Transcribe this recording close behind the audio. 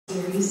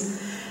series.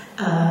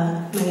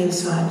 My name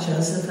is Rod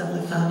Joseph. I'm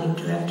the founding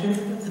director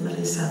of the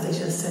Middle East South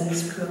Asia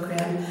Studies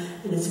program,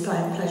 and it's my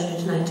pleasure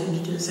tonight to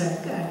introduce our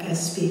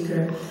guest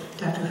speaker,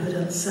 Dr.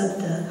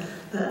 Elsadda.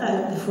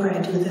 But before I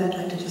do that, I'd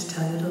like to just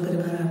tell you a little bit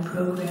about our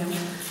program.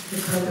 The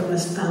program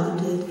was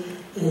founded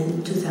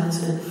in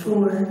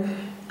 2004,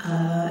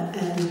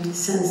 and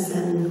since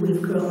then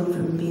we've grown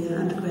from being an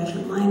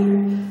undergraduate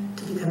minor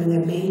to becoming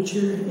a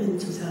major in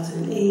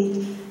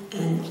 2008.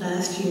 And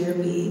last year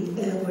we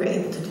were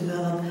able to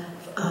develop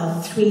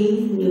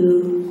 3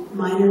 new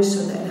minors,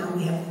 so that now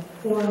we have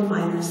 4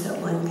 minors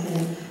that one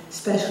can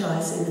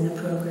specialize in the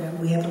program.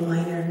 We have a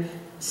minor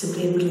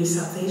simply in Middle East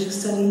South Asia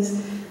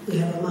Studies, we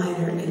have a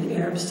minor in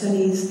Arab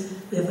Studies,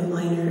 we have a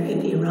minor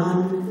in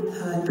Iran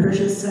and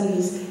Persian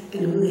Studies,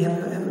 and we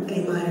have a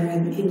minor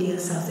in India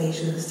South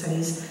Asia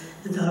Studies.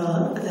 And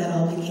that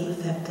all became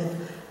effective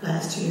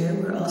last year.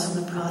 We're also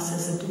in the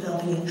process of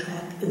developing a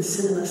track in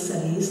cinema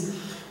studies.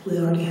 We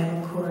already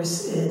have a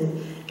course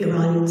in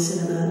Iranian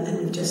cinema, and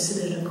we've just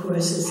submitted a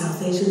course in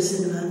South Asian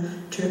cinema,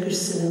 Turkish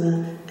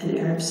cinema, and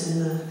Arab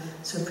cinema.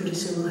 So pretty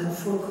soon we'll have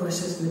 4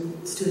 courses,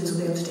 and students will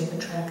be able to take a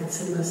track in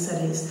cinema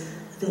studies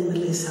within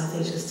Middle East South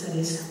Asia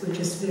Studies. We're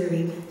just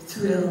very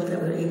thrilled that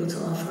we're able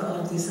to offer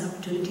all of these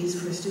opportunities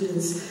for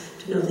students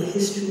to know the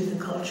history,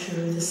 the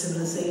culture, the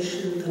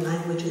civilization, the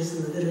languages,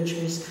 and the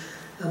literatures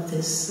of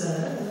this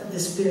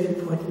very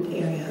important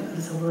area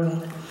of the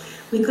world.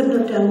 We couldn't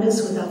have done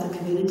this without the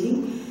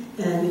community,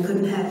 and we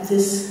couldn't have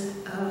this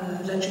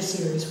lecture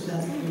series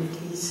without the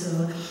community.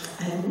 So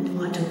I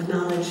want to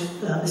acknowledge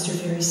Mr.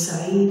 Ferry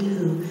Saeed,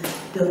 who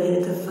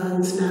donated the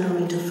funds not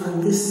only to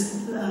fund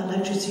this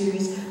lecture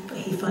series, but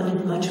he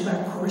funded much of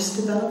our course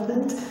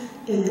development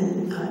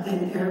in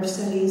Arab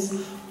Studies.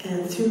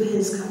 And through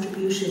his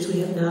contributions, we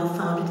have now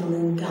founded an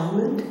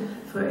endowment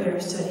for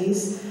Arab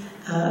Studies.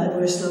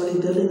 We're slowly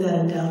building that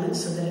endowment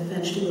so that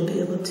eventually we'll be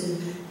able to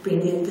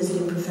bring in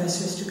visiting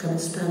professors to come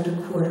and spend a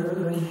quarter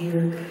or a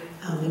year.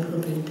 Maybe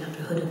we'll bring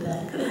Dr. Huda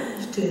back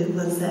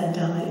once that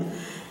endowment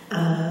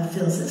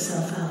fills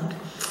itself out.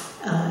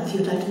 If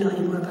you'd like to know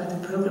any more about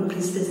the program,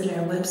 please visit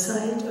our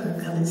website or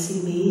come and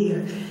see me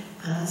or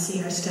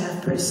see our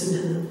staff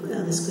person,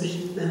 this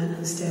good man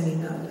who's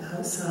standing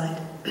outside.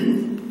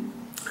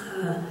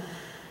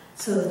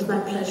 So it's my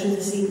pleasure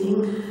this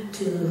evening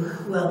to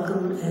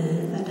welcome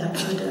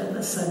Dr.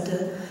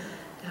 Elsadda.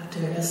 Dr.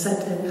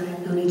 Elsadda and I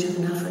have known each other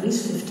now for at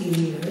least 15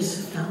 years,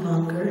 if not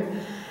longer.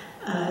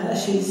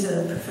 She's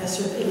a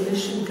professor of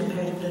English and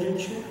comparative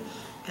literature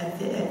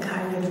at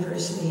Cairo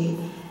University.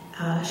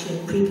 She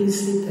had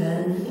previously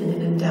been in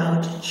an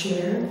endowed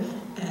chair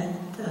at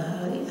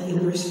the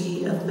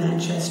University of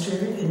Manchester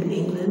in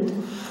England.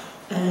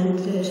 And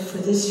for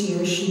this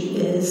year, she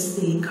is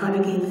the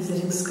Carnegie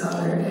Visiting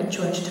Scholar at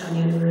Georgetown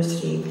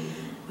University,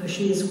 where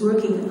she is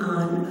working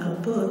on a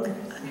book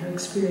on her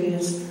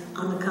experience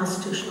on the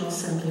Constitutional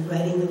Assembly,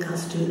 writing the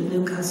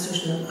new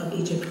Constitution of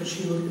Egypt, which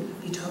she will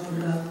be talking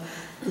about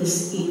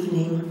this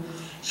evening.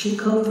 She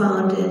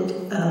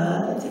co-founded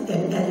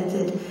and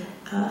edited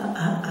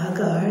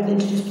Hagar, an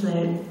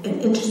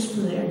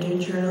interdisciplinary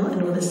journal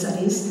in women's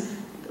studies,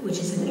 which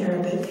is in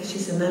Arabic. She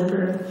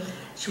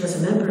was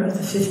a member of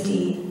the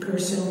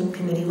 50-person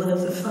committee, one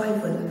of the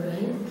 5 women,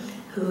 right,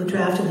 who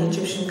drafted the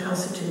Egyptian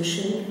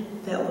constitution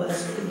that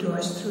was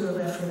endorsed through a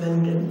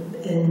referendum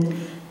in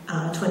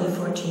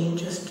 2014,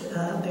 just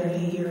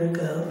barely a year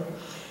ago.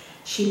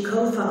 She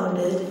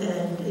co-founded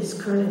and is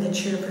currently the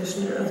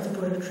chairperson of the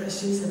Board of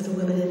Trustees of the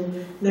Women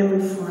in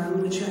Memory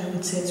Forum, which I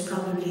would say is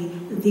probably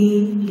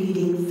the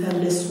leading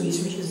feminist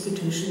research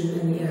institution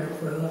in the Arab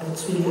world.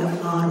 It's really a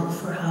model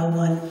for how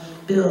one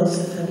builds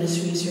a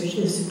feminist research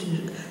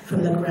institute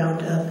from the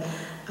ground up.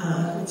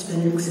 It's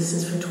been in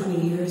existence for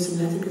 20 years,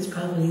 and I think it's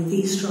probably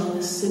the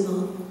strongest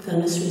single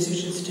feminist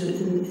research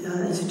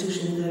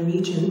institution in the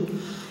region.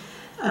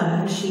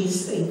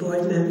 She's a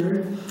board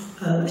member.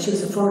 She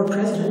was a former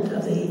president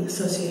of the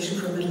Association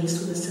for Middle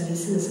East Women's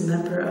Studies and is a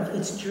member of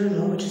its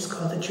journal, which is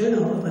called the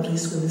Journal of Middle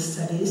East Women's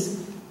Studies.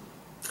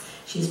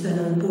 She's been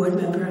a board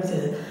member of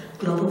the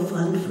Global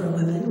Fund for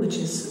Women, which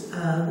is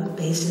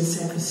based in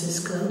San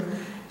Francisco.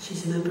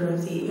 She's a member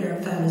of the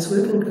Arab Families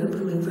Working Group,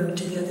 and we've worked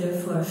together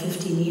for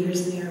 15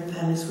 years. The Arab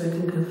Families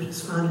Working Group was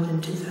founded in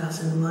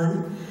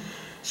 2001.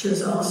 She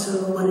was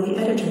also one of the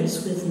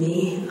editors with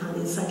me on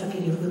the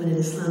Encyclopedia of Women in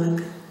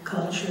Islamic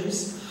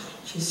Cultures.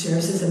 She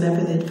serves as a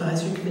member of the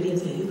Advisory Committee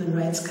of the Human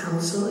Rights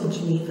Council in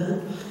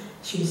Geneva.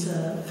 She's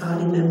a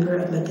founding member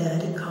of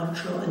Madad, a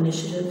cultural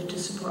initiative to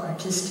support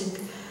artistic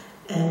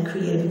and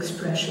creative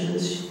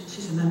expressions.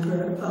 She's a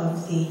member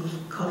of the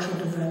Cultural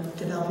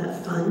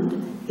Development Fund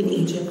in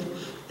Egypt,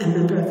 and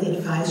member of the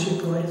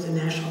Advisory Board of the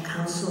National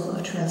Council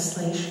of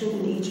Translation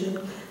in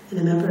Egypt, and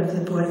a member of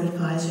the Board of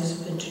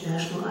Advisors of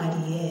International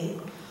IDA.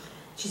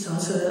 She's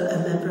also a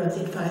member of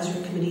the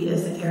Advisory Committee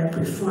of the Arab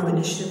Reform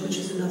Initiative, which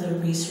is another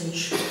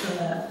research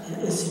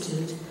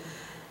institute.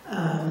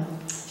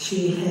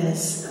 She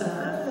has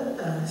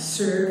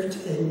served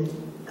in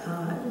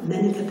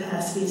many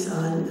capacities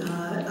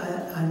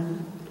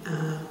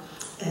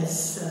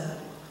as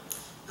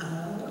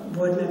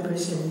board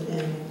members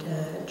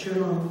and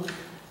journal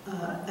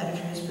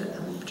editors, but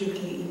I'm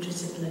particularly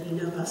interested in letting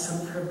you know about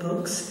some of her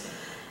books.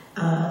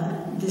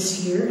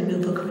 This year, a new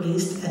book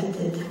released,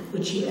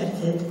 which she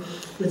edited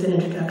with an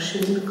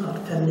introduction called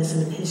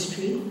Feminism in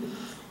History.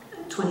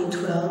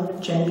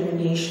 2012, Gender,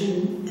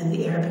 Nation, and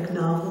the Arabic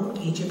Novel,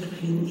 Egypt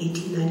between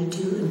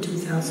 1892 and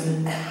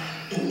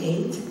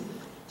 2008.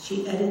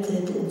 She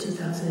edited in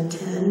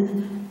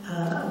 2010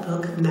 a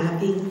book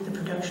mapping the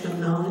production of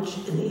knowledge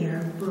in the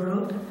Arab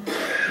world.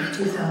 In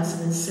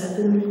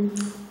 2007,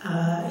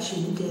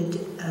 she did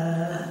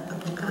a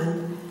book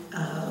on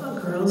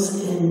girls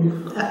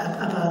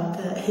about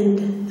Hind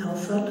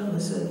Elsadda, who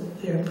was a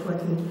very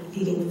important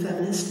leading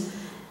feminist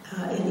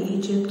in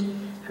Egypt.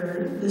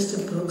 Her list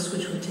of books,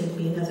 which would take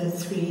me another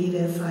 3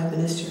 to 5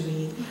 minutes to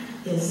read,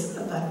 is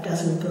about a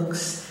dozen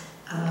books,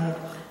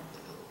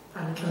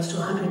 probably close to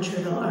 100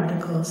 journal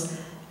articles.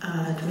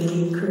 To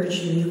really encourage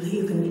you,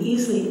 you can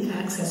easily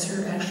access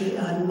her actually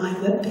on my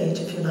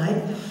webpage if you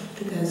like,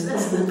 because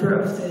as a member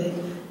of the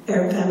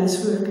Arab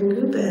Feminist Working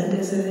Group and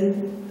as a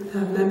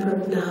member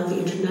of now the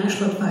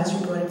International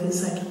Advisory Board of the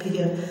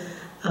Encyclopedia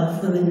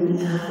of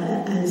Women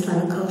and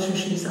Islamic Culture,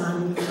 she's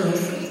on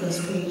both of those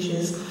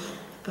pages.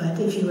 But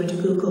if you were to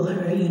Google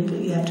her,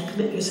 you have to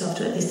commit yourself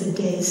to at least a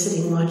day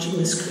sitting watching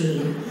the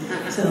screen.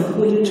 So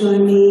will you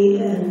join me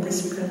in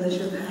this privilege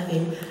of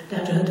having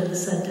Dr.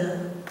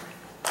 Elsadda?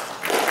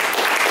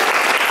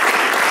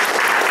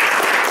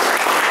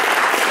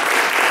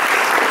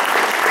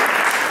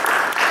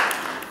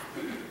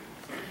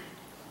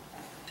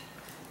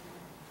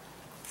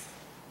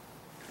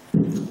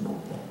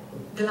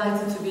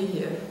 Delighted to be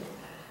here.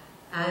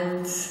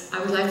 And I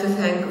would like to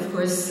thank, of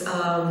course,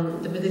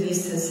 the Middle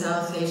East and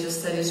South Asia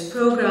Studies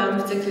program,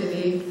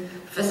 particularly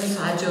Professor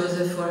Saad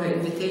Joseph for her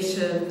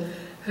invitation,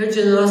 her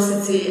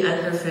generosity,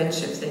 and her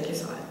friendship. Thank you,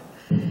 Saad.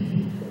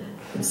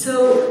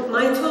 So,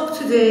 my talk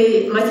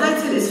today, my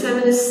title is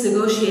Feminists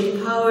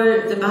Negotiate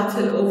Power, the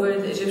Battle over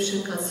the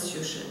Egyptian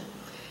Constitution.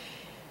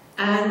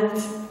 And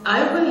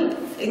I will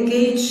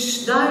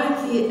engage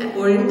directly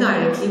or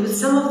indirectly with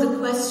some of the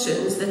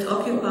questions that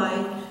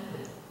occupy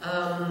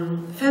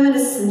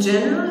feminists in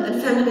general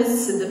and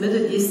feminists in the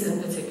Middle East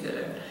in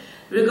particular,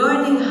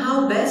 regarding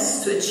how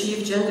best to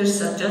achieve gender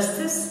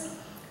justice,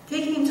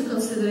 taking into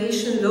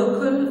consideration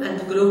local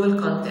and global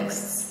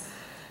contexts.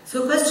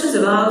 So questions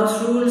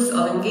about rules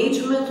of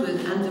engagement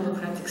with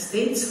undemocratic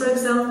states, for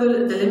example,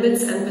 the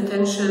limits and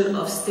potential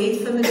of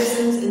state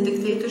feminisms in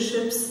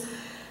dictatorships,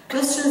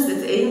 questions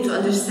that aim to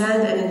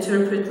understand and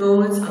interpret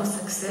moments of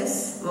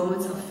success,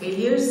 moments of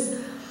failures.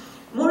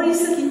 More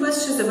recently,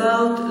 questions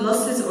about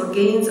losses or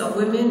gains of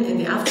women in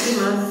the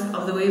aftermath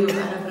of the wave of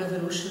Arab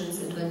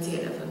revolutions in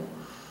 2011.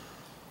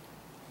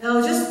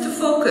 Now, just to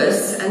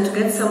focus and to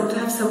have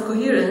some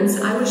coherence,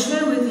 I will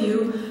share with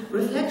you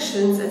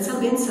reflections and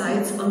some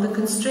insights on the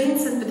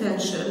constraints and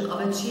potential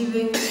of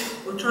achieving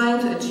or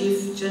trying to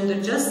achieve gender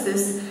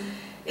justice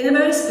in a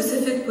very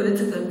specific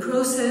political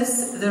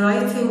process, the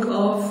writing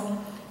of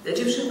the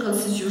Egyptian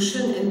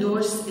Constitution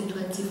endorsed in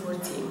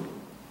 2014.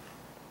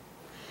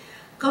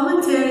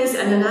 Commentaries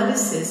and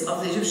analysis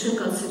of the Egyptian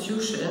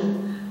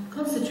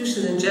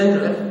Constitution in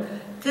general,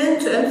 tend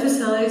to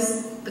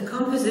emphasize the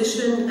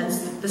composition and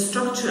the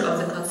structure of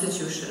the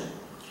Constitution,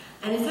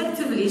 and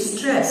effectively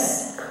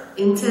stress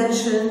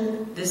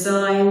intention,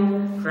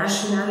 design,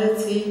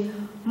 rationality,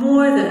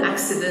 more than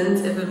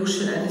accident,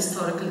 evolution, and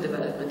historical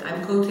development.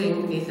 I'm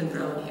quoting Nathan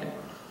Brown here.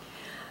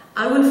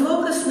 I will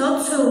focus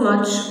not so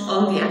much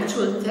on the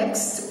actual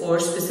text or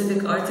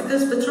specific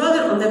articles, but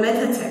rather on the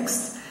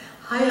meta-text,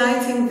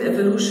 highlighting the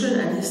evolution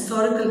and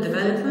historical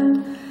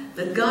development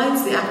that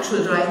guides the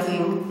actual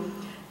writing,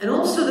 and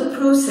also the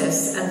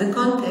process and the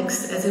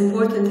context as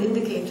important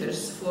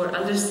indicators for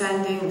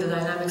understanding the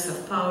dynamics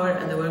of power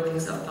and the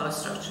workings of power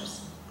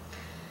structures.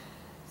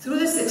 Through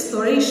this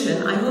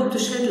exploration, I hope to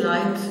shed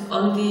light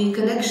on the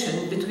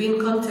connection between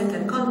content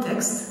and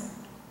context.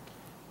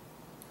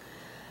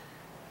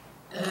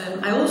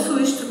 I also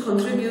wish to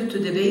contribute to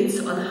debates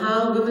on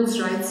how women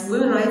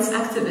rights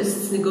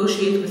activists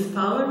negotiate with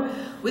power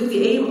with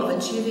the aim of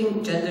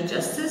achieving gender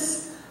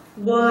justice,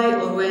 why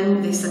or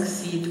when they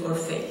succeed or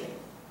fail.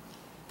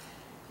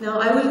 Now,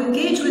 I will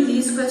engage with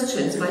these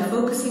questions by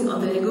focusing on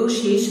the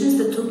negotiations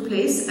that took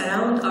place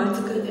around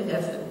Article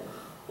 11,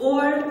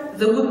 or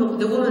the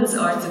Woman's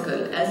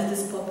Article, as it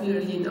is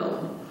popularly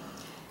known,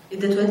 in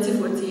the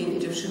 2014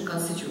 Egyptian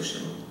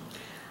Constitution.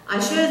 I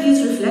share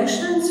these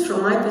reflections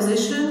from my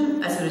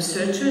position as a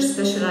researcher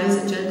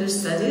specialized in gender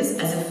studies,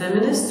 as a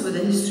feminist with a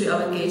history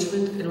of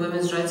engagement in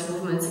women's rights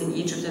movements in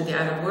Egypt and the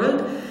Arab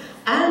world,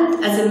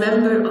 and as a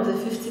member of the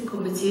 50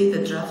 committee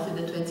that drafted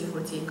the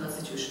 2014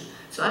 Constitution.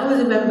 So I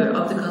was a member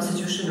of the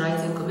Constitution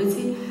Writing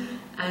Committee,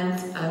 and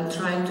I'm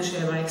trying to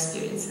share my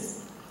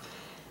experiences.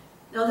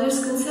 Now,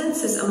 there's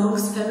consensus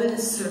amongst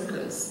feminist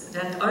circles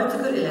that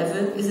Article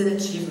 11 is an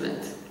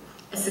achievement,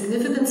 a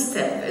significant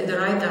step in the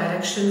right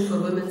direction for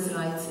women's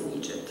rights in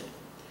Egypt.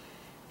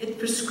 It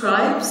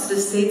prescribes the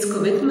state's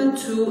commitment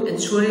to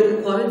ensuring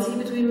equality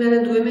between men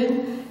and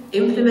women,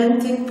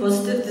 implementing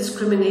positive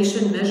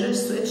discrimination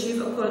measures to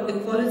achieve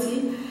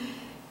equality,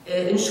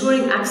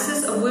 ensuring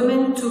access of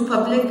women to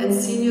public and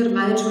senior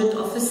management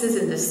offices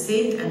in the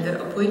state and their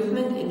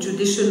appointment in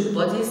judicial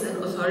bodies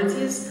and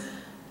authorities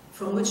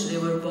from which they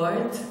were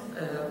barred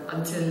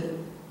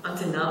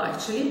until now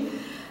actually,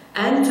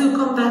 and to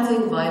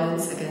combating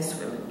violence against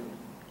women.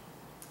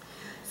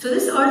 So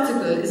this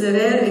article is a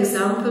rare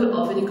example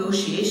of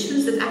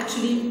negotiations that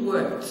actually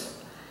worked.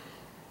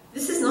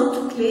 This is not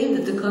to claim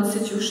that the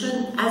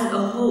Constitution as a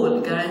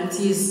whole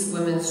guarantees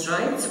women's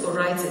rights or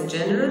rights in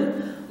general,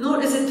 nor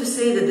is it to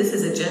say that this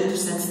is a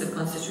gender-sensitive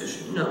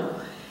Constitution.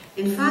 No.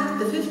 In fact,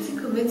 the 50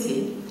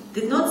 Committee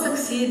did not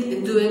succeed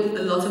in doing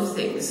a lot of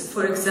things.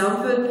 For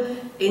example,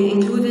 in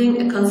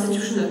including a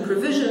constitutional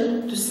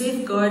provision to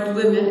safeguard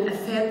women a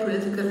fair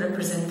political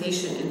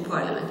representation in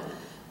Parliament,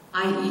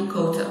 i.e.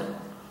 quota.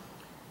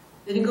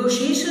 The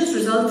negotiations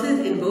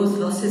resulted in both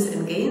losses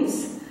and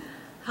gains.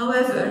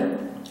 However,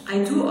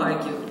 I do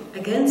argue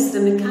against the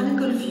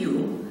mechanical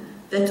view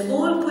that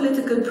all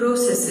political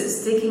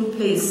processes taking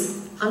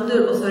place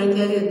under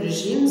authoritarian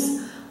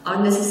regimes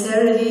are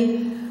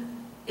necessarily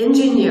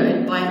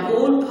engineered by an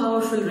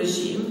all-powerful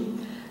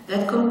regime,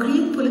 that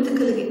concrete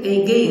political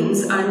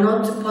gains are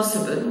not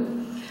possible,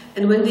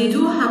 and when they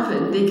do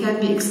happen, they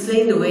can be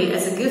explained away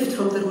as a gift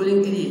from the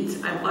ruling elite.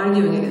 I'm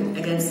arguing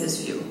against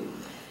this view.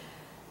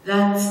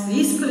 That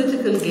these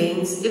political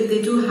gains, if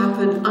they do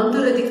happen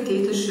under a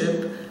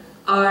dictatorship,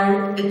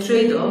 are a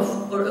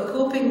trade-off or a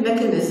coping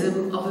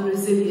mechanism of a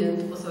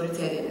resilient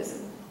authoritarianism.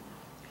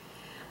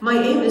 My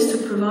aim is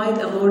to provide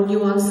a more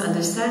nuanced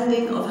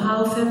understanding of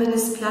how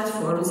feminist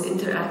platforms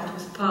interact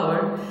with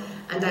power,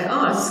 and I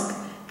ask,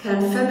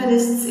 can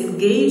feminists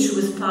engage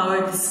with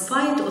power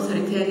despite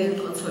authoritarian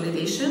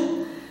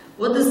consolidation?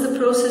 What does the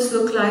process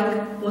look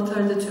like? What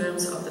are the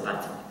terms of the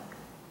battle?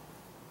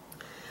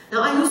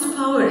 Now, I use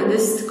power in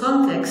this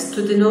context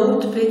to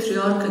denote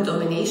patriarchal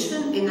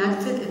domination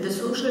enacted in the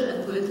social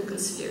and political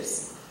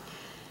spheres.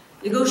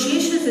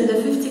 Negotiations in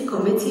the 50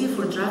 Committee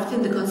for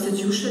drafting the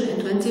Constitution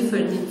in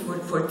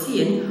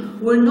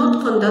 2014 were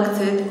not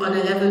conducted on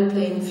a level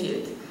playing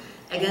field,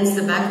 against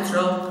the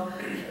backdrop,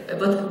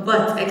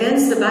 but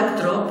against the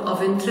backdrop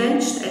of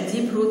entrenched and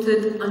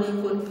deep-rooted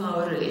unequal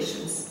power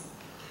relations.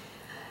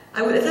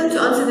 I will attempt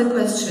to answer the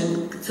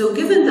question, so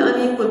given the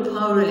unequal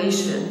power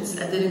relations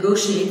at the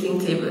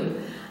negotiating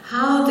table,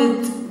 how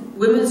did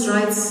women's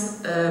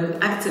rights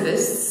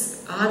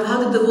activists,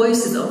 how did the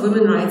voices of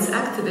women's rights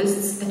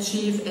activists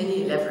achieve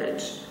any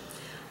leverage?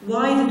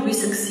 Why did we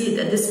succeed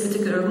at this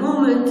particular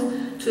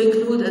moment to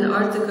include an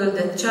article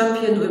that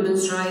championed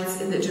women's rights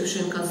in the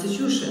Egyptian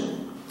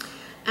Constitution?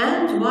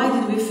 And why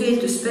did we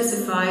fail to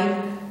specify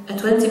a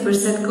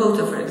 20%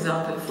 quota, for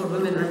example, for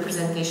women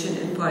representation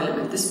in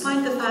Parliament,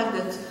 despite the fact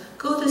that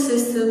quota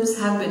systems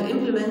have been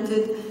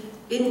implemented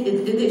in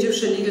the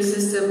Egyptian legal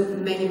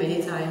system many,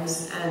 many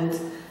times and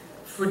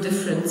for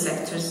different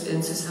sectors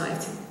in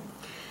society.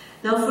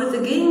 Now, for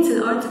the gains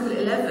in Article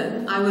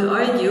 11, I will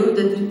argue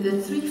that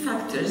the three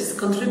factors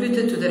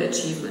contributed to their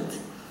achievement: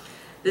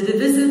 the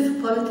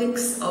divisive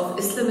politics of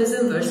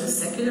Islamism versus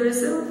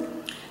secularism,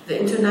 the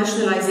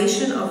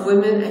internationalization of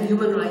women and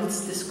human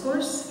rights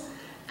discourse,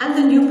 and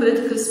the new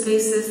political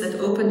spaces that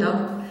opened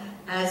up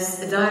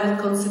as a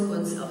direct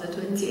consequence of the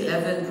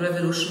 2011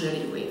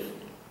 revolutionary wave.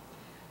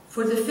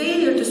 For the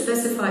failure to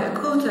specify a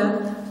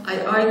quota, I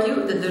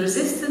argue that the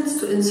resistance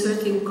to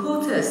inserting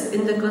quotas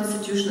in the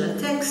constitutional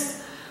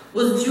text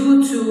was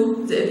due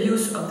to the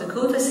abuse of the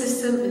quota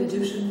system in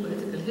Egyptian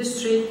political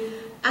history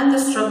and the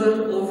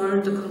struggle over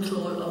the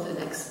control of the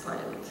next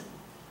parliament.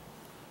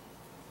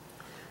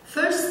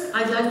 First,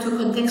 I'd like to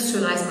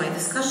contextualize my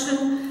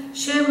discussion,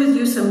 share with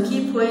you some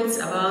key points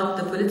about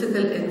the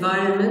political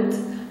environment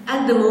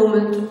at the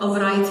moment of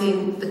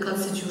writing the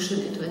Constitution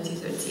in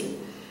 2013.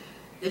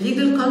 The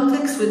legal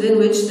context within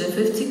which the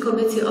 50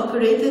 Committee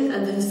operated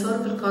and the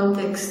historical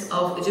context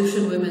of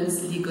Egyptian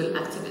women's legal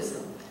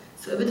activism.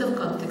 So a bit of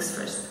context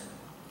first.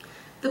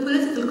 The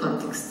political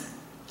context.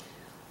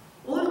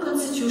 All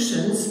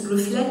constitutions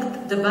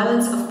reflect the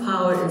balance of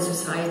power in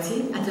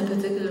society at a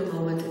particular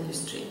moment in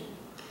history.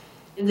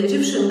 In the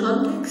Egyptian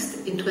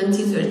context, in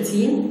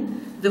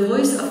 2013, the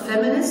voice of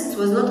feminists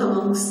was not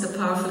amongst the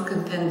powerful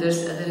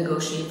contenders at the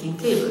negotiating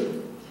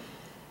table.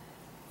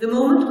 The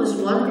moment was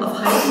one of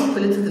heightened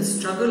political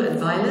struggle and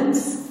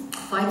violence,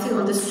 fighting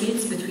on the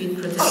streets between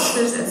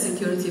protesters and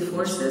security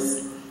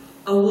forces,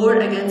 a war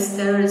against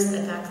terrorist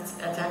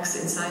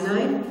attacks in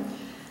Sinai,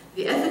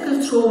 the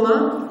ethical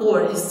trauma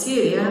or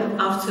hysteria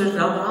after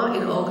Rabaa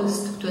in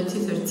August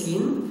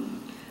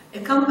 2013, a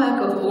comeback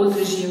of old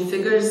regime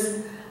figures,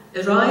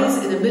 a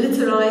rise in a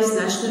militarized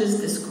nationalist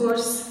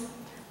discourse,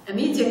 a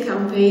media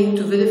campaign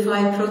to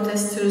vilify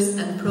protesters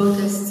and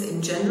protests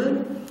in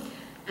general,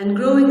 and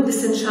growing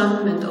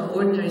disenchantment of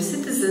ordinary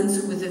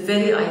citizens with the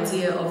very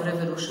idea of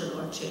revolution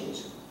or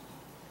change.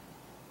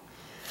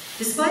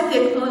 Despite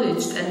the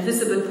acknowledged and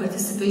visible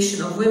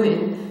participation of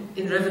women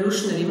in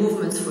revolutionary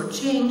movements for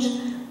change,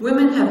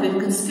 women have been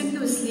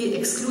conspicuously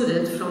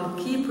excluded from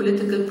key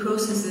political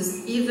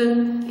processes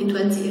even in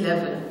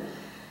 2011.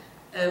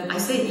 I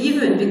say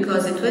even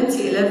because in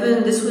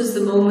 2011 this was the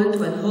moment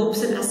when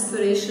hopes and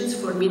aspirations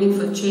for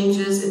meaningful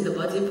changes in the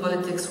body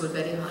politics were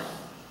very high.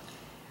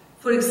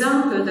 For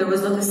example, there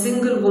was not a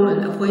single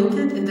woman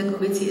appointed in the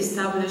committee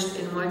established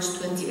in March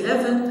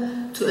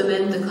 2011 to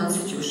amend the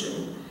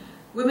constitution.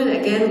 Women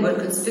again were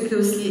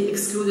conspicuously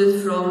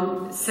excluded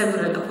from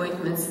several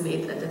appointments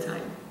made at the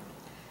time.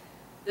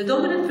 The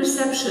dominant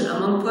perception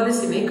among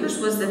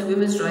policymakers was that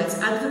women's rights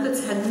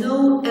advocates had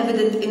no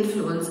evident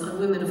influence on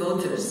women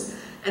voters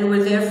and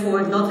were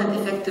therefore not an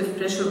effective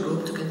pressure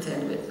group to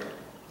contend with.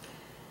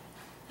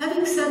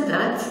 Having said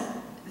that,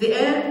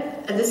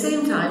 at the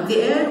same time,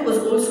 the air was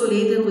also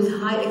laden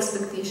with high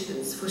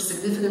expectations for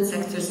significant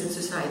sectors in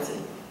society.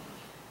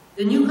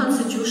 The new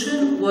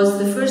constitution was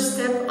the first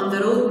step on the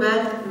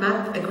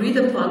roadmap agreed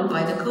upon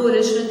by the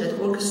coalition that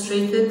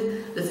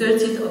orchestrated the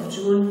 30th of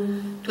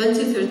June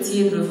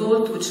 2013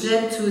 revolt, which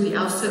led to the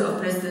ouster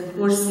of President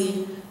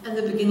Morsi and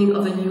the beginning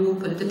of a new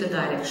political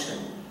direction.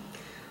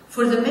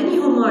 For the many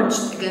who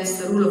marched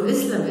against the rule of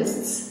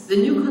Islamists, the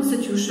new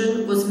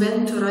constitution was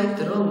meant to right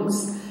the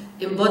wrongs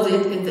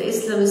embodied in the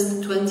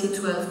Islamist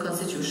 2012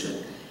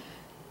 constitution.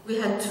 We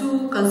had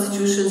two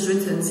constitutions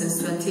written since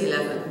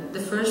 2011.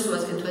 The first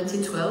was in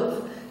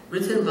 2012,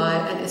 written by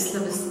an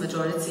Islamist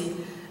majority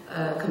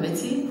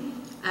committee,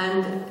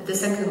 and the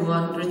second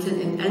one written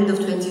in end of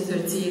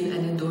 2013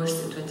 and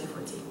endorsed in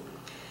 2014.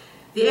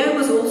 The air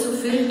was also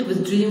filled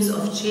with dreams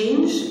of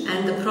change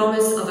and the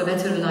promise of a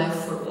better life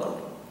for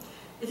all.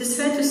 It is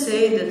fair to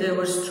say that there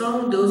were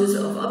strong doses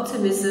of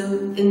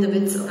optimism in the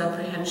midst of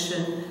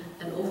apprehension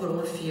and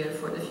overall fear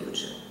for the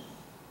future.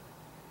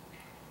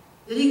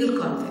 The legal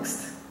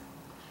context.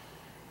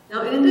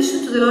 Now, in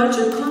addition to the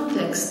larger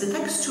context, the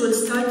textual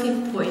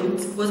starting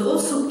point was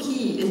also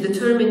key in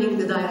determining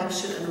the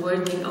direction and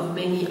wording of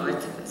many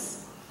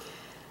articles.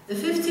 The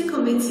 50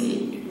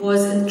 Committee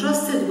was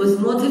entrusted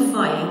with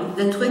modifying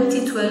the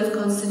 2012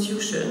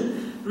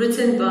 Constitution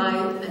written by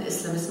an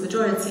Islamist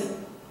majority.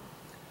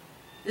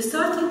 The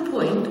starting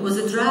point was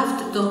a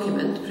draft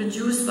document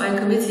produced by a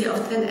committee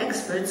of 10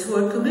 experts who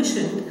were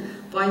commissioned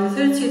by the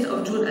 30th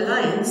of June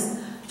Alliance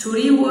to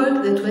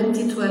rework the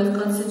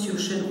 2012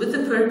 Constitution with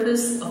the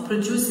purpose of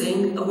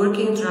producing a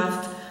working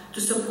draft to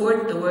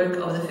support the work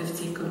of the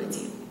 50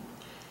 Committee.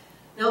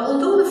 Now,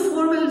 although the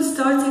formal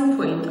starting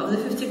point of the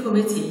 50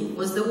 Committee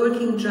was the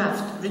working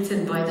draft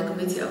written by the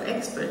Committee of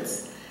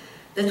Experts,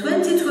 the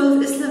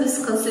 2012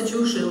 Islamist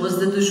Constitution was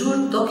the de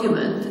jure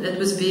document that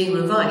was being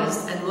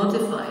revised and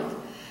modified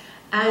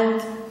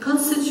and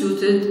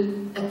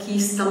constituted a key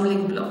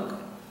stumbling block.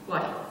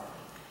 Why?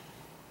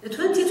 The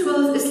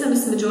 2012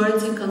 Islamist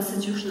Majority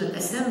Constitutional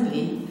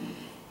Assembly,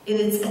 in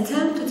its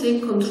attempt to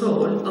take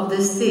control of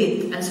the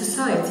state and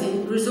society,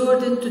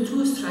 resorted to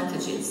two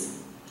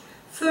strategies.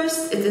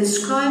 First, it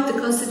inscribed the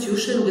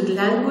constitution with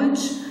language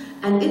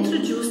and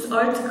introduced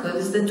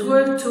articles that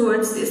worked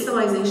towards the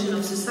Islamization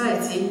of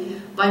society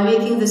by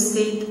making the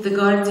state the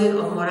guardian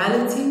of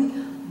morality,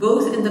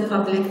 both in the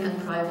public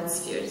and private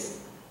spheres.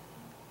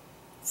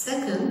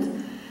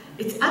 Second,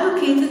 it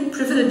allocated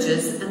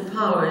privileges and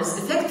powers,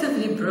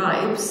 effectively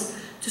bribes,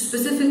 to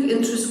specific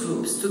interest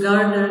groups to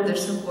garner their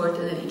support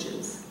and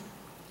allegiance.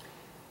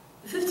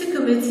 The 50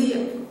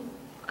 Committee,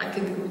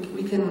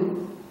 we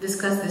can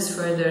discuss this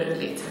further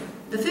later.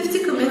 The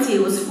 50 Committee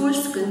was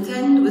forced to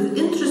contend with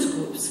interest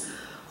groups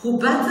who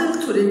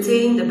battled to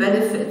retain the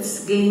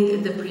benefits gained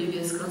in the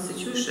previous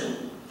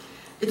constitution.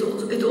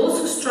 It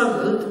also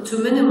struggled to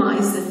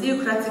minimize the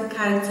theocratic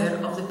character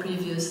of the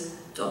previous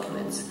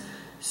documents.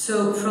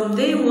 So from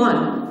day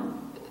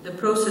one, the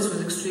process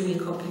was extremely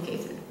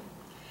complicated.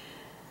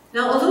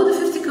 Now, although the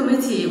 50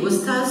 Committee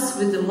was tasked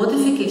with the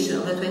modification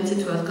of the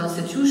 2012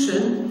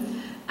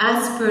 Constitution,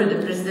 as per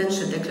the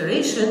Presidential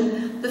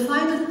Declaration, the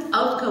final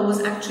outcome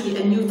was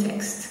actually a new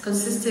text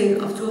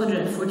consisting of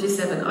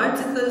 247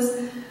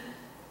 articles,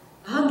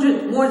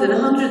 more than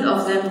 100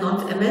 of them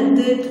not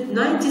amended,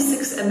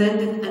 96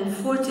 amended, and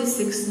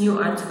 46 new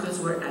articles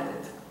were added.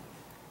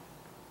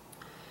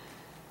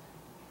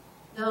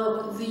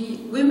 Now, the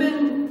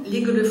women,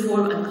 legal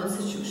reform and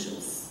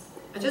constitutions.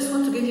 I just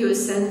want to give you a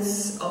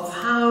sense of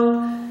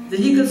how the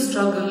legal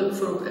struggle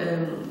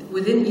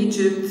within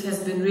Egypt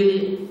has been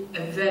really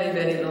a very,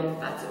 very long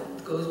battle.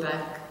 It goes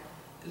back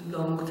a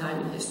long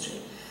time in history.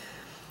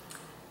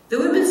 The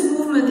women's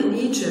movement in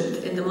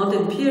Egypt in the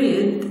modern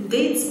period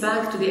dates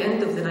back to the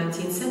end of the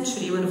 19th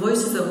century, when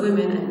voices of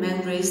women and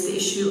men raised the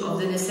issue of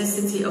the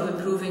necessity of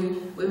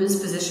improving women's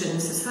position in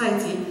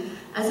society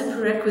as a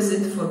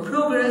prerequisite for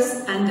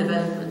progress and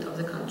development of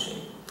the country.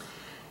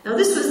 Now,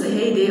 this was the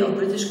heyday of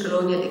British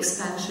colonial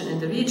expansion in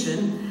the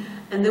region,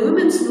 and the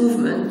women's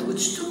movement,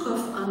 which took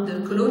off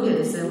under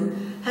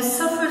colonialism, has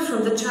suffered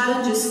from the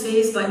challenges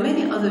faced by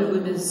many other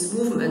women's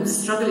movements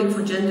struggling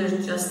for gender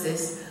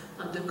justice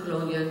under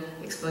colonial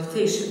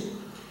exploitation.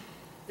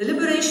 The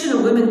liberation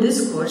of women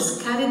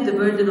discourse carried the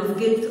burden of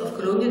guilt of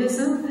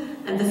colonialism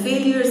and the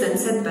failures and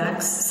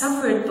setbacks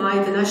suffered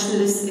by the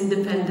nationalist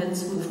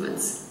independence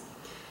movements.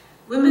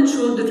 Women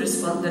shouldered the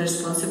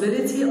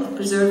responsibility of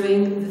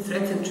preserving the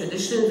threatened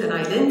traditions and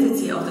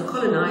identity of the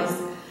colonized,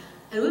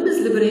 and women's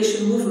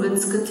liberation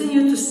movements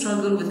continued to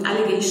struggle with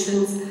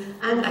allegations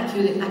and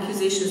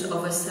accusations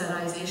of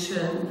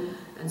westernization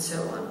and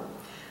so on.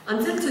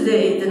 Until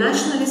today, the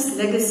nationalist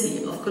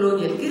legacy of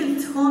colonial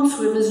guilt haunts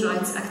women's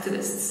rights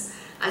activists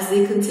as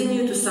they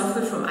continue to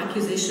suffer from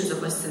accusations of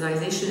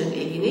westernization and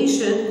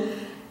alienation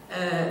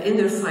in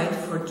their fight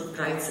for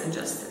rights and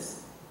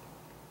justice.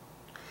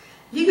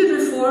 Legal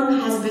reform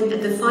has been a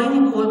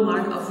defining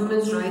hallmark of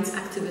women's rights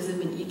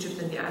activism in Egypt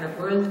and the Arab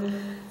world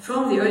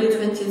from the early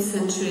 20th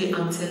century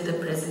until the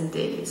present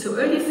day. So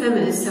early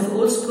feminists have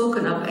all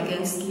spoken up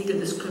against legal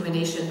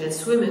discrimination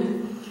against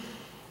women.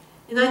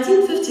 In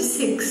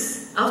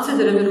 1956, after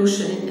the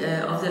revolution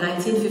of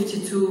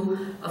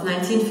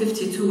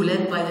 1952,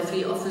 led by the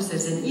three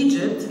officers in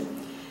Egypt,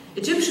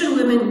 Egyptian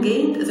women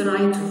gained the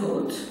right to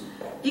vote,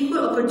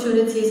 equal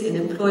opportunities in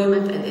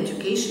employment and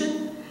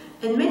education,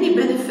 and many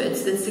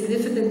benefits that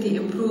significantly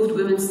improved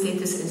women's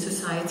status in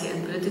society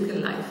and political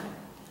life.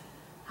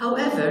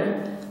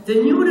 However, the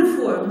new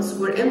reforms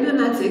were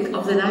emblematic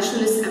of the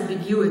nationalist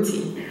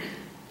ambiguity,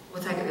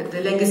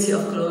 the legacy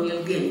of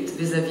colonial guilt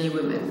vis-à-vis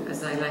women,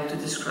 as I like to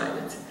describe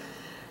it.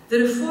 The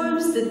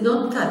reforms did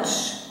not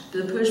touch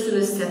the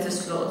personal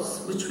status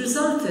laws, which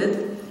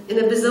resulted in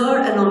a bizarre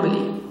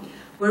anomaly,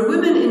 where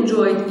women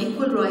enjoyed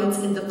equal rights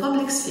in the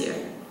public sphere,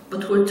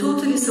 but were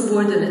totally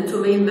subordinate to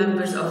male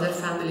members of their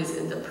families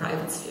in the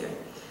private sphere.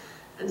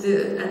 And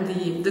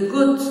the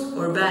good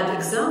or bad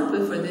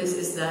example for this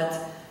is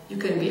that you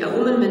can be a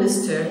woman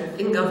minister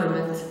in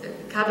government, a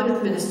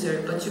cabinet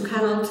minister, but you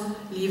cannot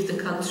leave the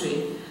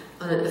country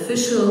on an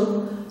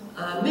official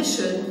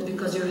mission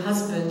because your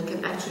husband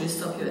can actually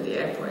stop you at the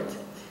airport.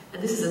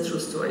 And this is a true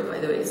story, by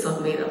the way, it's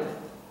not made up.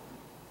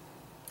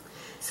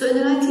 So in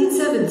the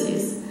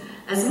 1970s,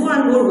 as more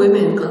and more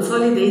women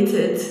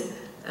consolidated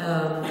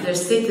their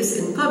status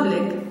in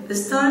public, the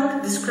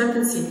stark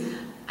discrepancy,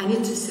 I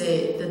need to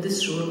say that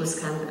this rule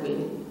was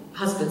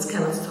husbands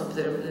cannot stop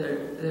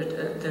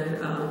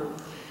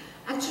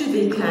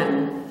actually they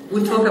can.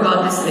 We'll talk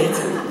about this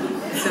later.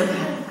 It's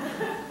okay.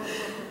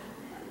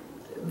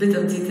 A bit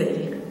of detail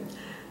here.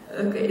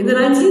 Okay. In the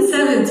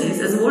 1970s,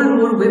 as more and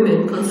more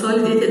women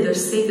consolidated their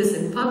status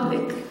in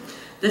public,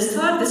 the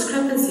stark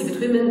discrepancy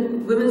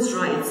between women's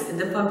rights in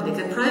the public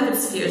and private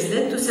spheres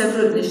led to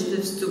several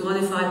initiatives to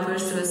modify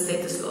personal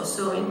status laws.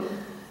 So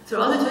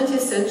throughout the 20th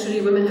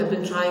century, women have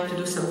been trying to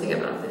do something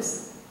about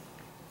this.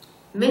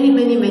 Many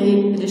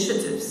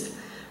initiatives.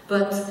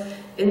 But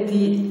in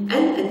the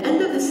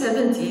end of the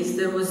 70s,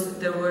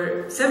 there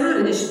were several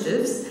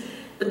initiatives,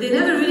 but they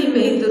never really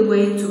made their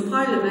way to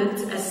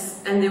parliament,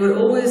 and they were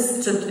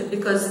always,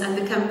 and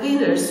the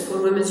campaigners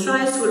for women's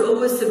rights were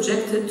always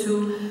subjected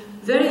to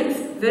very,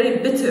 very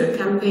bitter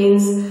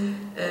campaigns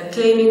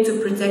claiming to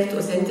protect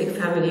authentic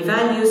family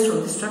values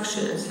from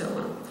destruction and so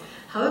on.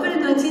 However,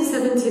 in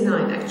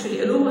 1979, actually,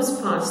 a law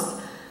was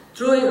passed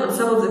drawing on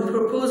some of the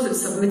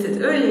proposals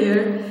submitted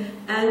earlier,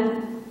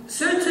 and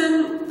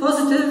certain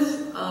positive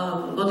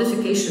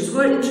modifications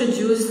were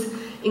introduced,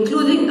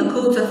 including a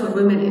quota for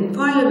women in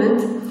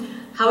parliament.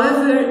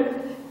 However,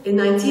 in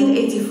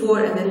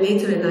 1984 and then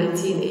later in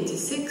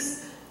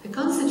 1986, the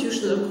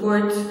Constitutional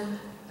Court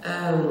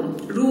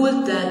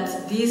ruled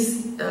that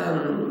these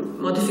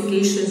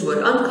modifications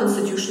were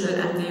unconstitutional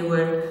and they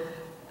were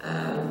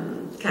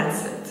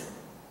cancelled.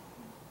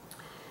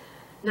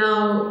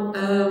 Now,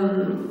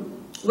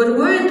 when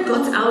word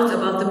got out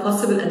about the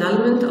possible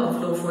annulment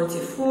of Law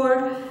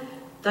 44,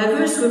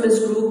 diverse women's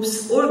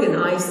groups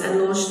organized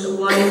and launched a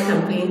wide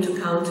campaign to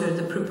counter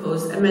the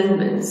proposed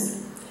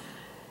amendments.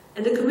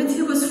 And the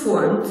committee was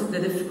formed,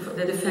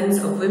 the Defense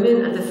of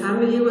Women and the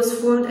Family was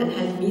formed and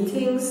held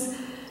meetings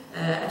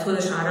at Huda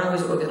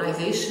Sha'rawi's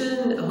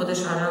organization. Huda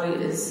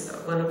Sha'rawi is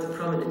one of the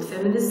prominent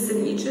feminists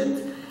in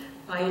Egypt,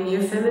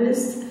 pioneer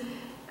feminist.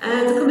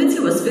 And the committee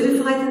was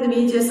vilified in the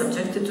media,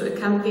 subjected to a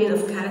campaign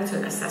of character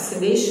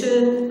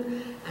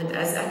assassination, and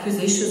as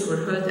accusations were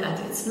hurled at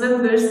its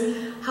members.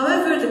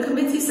 However, the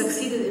committee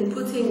succeeded in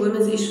putting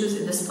women's issues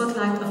in the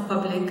spotlight of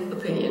public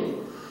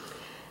opinion.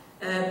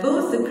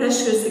 Both the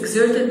pressures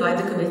exerted by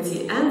the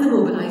committee and the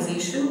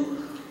mobilization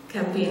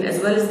campaign,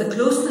 as well as the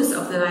closeness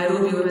of the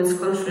Nairobi Women's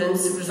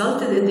Conference,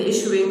 resulted in the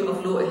issuing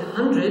of Law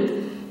 100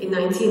 in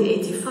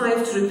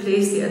 1985 to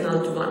replace the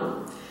annulled one.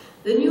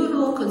 The new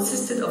law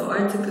consisted of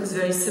articles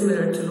very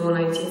similar to Law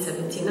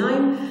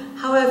 1979,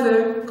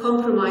 however,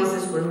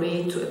 compromises were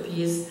made to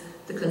appease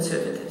the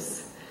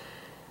conservatives.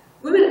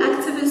 Women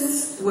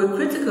activists were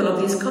critical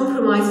of these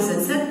compromises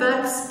and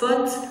setbacks,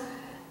 but,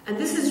 and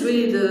this is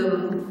really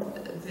the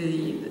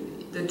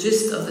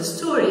gist of the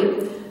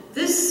story,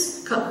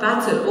 this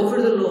battle over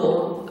the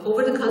law,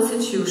 over the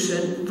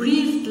constitution,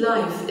 breathed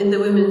life in the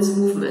women's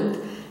movement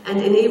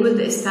and enabled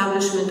the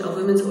establishment of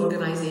women's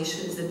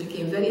organizations that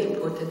became very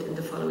important in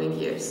the following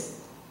years.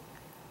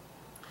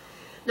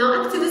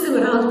 Now, activism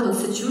around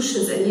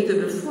constitutions and legal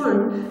reform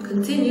reform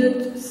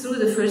continued through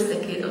the first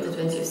decade of the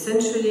 20th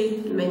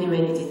century, many,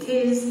 many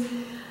details.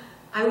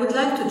 I would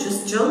like to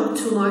just jump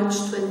to March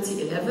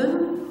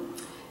 2011.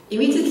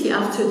 Immediately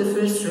after the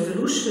first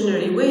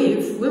revolutionary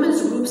wave,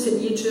 women's groups in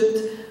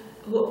Egypt,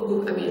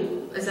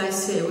 as I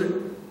say,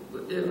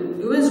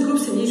 women's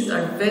groups in Egypt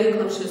are very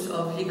conscious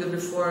of legal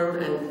reform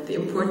and the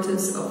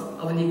importance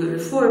of legal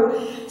reform.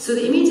 So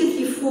they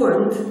immediately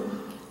formed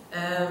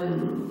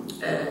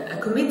a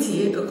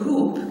committee, a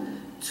group,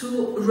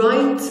 to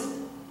write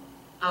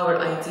our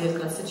ideal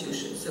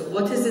constitution. So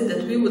what is it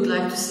that we would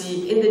like to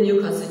see in the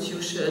new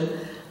constitution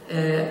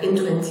in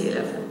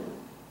 2011?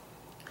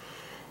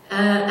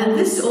 And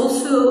this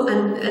also,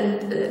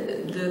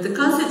 the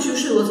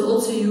constitution was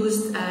also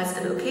used as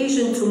an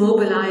occasion to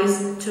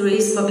mobilize, to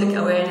raise public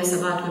awareness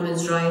about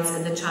women's rights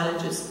and the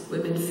challenges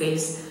women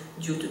face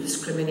due to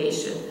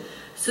discrimination.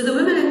 So the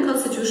Women in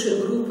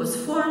Constitution group was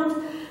formed,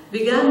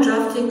 began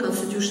drafting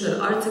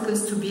constitutional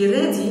articles to be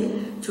ready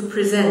to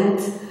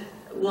present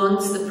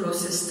once the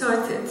process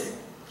started.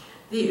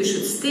 They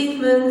issued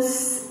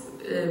statements,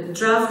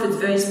 drafted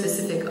very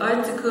specific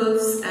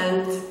articles,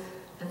 and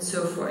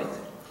so forth.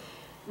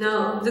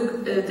 Now,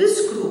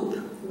 this group,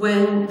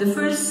 when the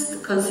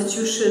first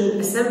Constitution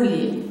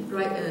Assembly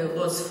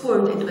was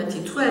formed in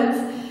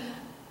 2012,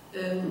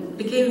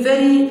 became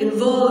very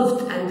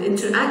involved and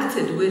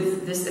interacted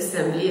with this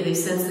assembly. They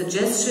sent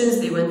suggestions,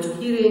 they went to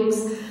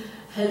hearings,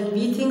 held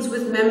meetings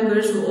with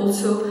members who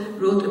also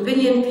wrote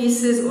opinion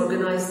pieces,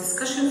 organized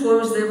discussion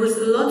forums. There was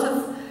a lot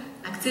of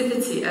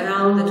activity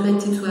around the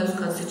 2012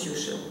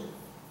 Constitution.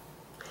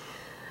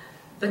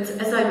 But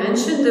as I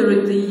mentioned,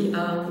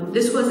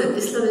 this was an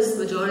Islamist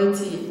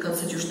majority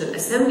Constitutional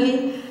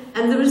Assembly,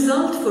 and the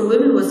result for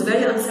women was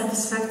very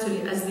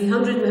unsatisfactory, as the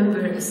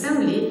 100-member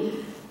Assembly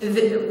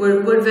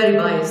were very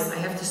biased, I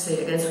have to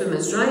say, against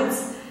women's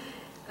rights.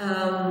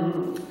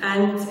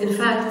 And in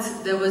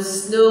fact, there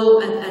was no,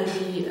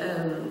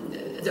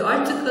 the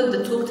article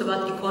that talked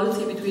about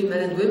equality between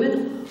men and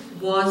women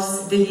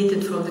was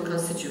deleted from the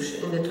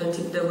Constitution.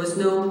 There was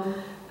no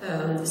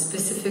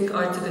specific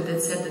article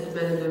that said that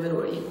men and women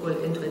were equal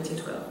in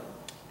 2012.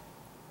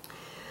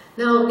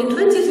 Now, in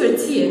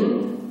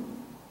 2013,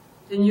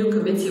 the new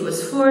committee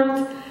was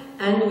formed,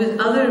 and with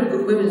other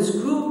women's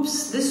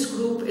groups, this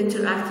group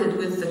interacted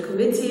with the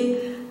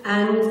committee,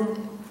 and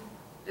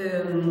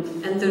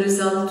the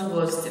result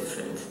was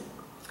different.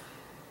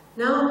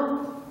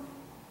 Now,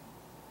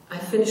 I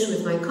finished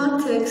with my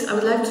context. I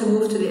would like to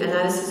move to the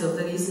analysis of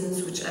the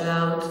reasons which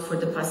allowed for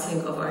the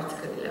passing of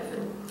Article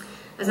 11.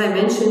 As I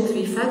mentioned,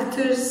 three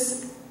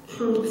factors.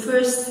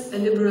 First, the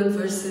liberal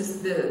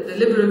versus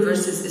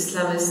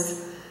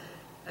Islamist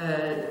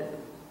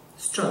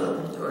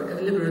struggle, or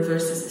a liberal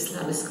versus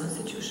Islamist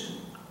constitution.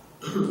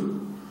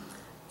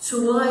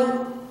 So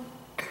why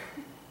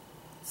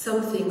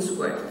some things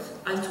worked?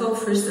 I'll talk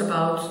first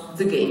about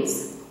the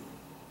gains.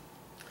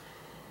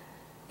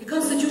 A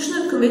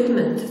constitutional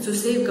commitment to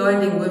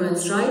safeguarding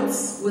women's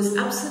rights was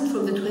absent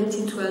from the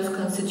 2012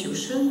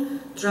 Constitution,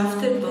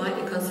 drafted by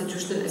a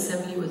Constitutional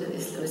Assembly with an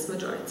Islamist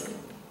majority.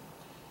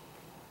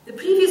 The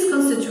previous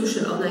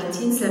Constitution of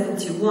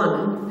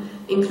 1971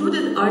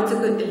 included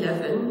Article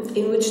 11,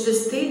 in which the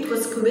state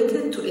was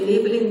committed to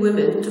enabling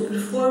women to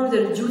perform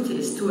their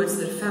duties towards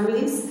their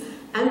families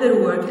and their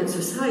work in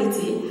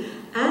society,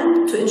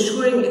 and to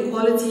ensuring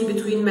equality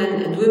between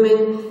men and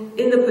women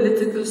in the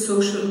political,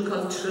 social,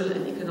 cultural,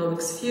 and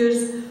economic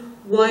spheres,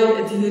 while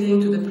adhering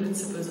to the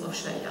principles of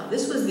Sharia.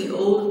 This was the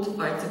old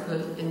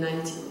article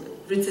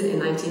written in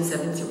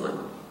 1971.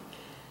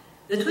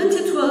 The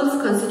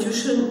 2012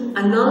 Constitution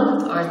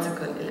annulled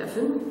Article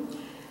 11,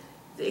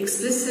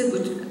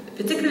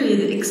 particularly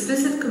the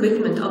explicit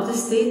commitment of the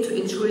state to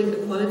ensuring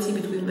equality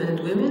between men and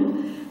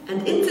women,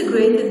 and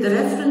integrated the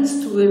reference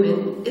to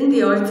women in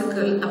the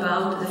article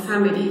about the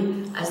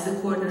family as the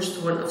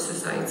cornerstone of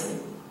society.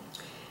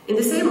 In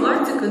the same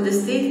article, the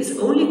state is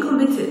only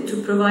committed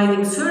to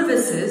providing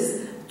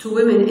services to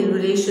women in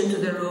relation to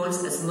their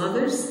roles as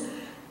mothers,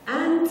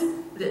 and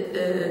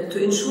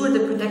to ensure the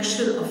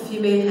protection of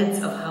female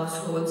heads of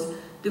households,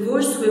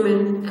 divorced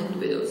women, and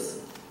widows.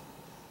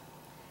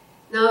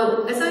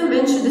 Now, as I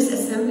mentioned, this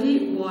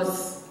assembly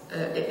was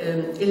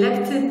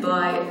elected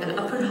by an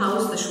upper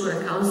house, the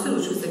Shura Council,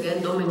 which was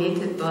again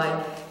dominated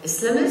by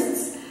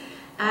Islamists,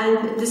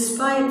 and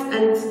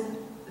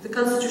the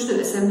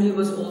Constitutional Assembly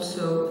was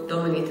also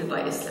dominated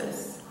by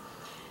Islamists.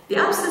 The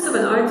absence of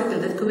an article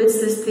that commits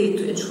the state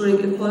to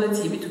ensuring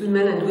equality between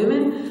men and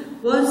women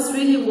was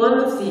really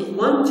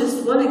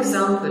just one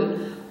example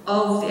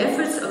of the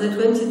efforts of the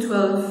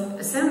 2012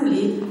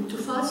 Assembly to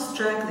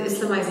fast-track the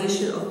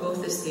Islamization of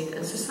both the state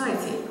and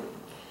society.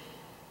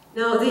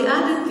 Now, they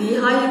added the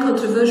highly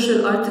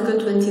controversial Article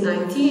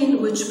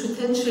 2019, which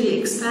potentially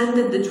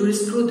expanded the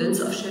jurisprudence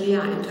of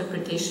Sharia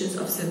interpretations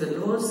of civil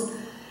laws.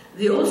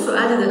 They also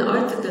added an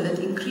article that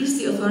increased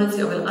the authority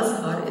of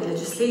Al-Azhar in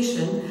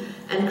legislation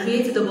and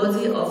created a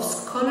body of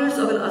scholars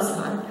of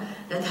Al-Azhar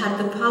that had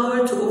the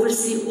power to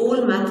oversee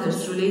all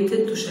matters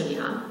related to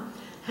Sharia,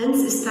 hence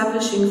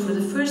establishing for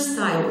the first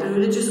time a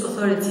religious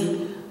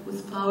authority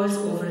with powers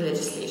over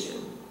legislation.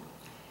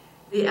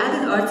 They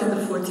added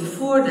Article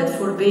 44 that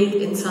forbade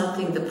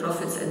insulting the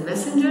prophets and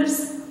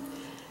messengers,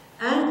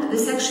 and the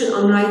section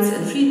on rights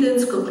and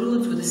freedoms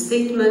concludes with a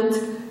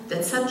statement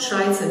that such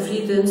rights and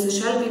freedoms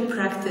shall be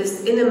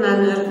practiced in a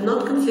manner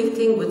not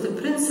conflicting with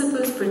the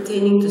principles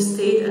pertaining to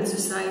state and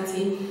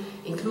society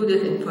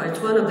included in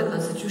Part 1 of the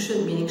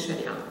Constitution, meaning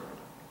Sharia.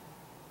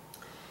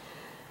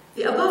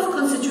 The above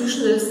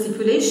constitutional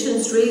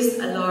stipulations raised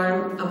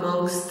alarm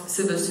amongst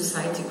civil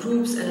society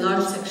groups and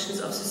large sections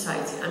of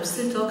society. I'm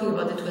still talking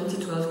about the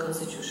 2012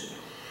 Constitution,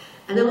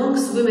 and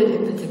amongst women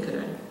in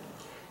particular.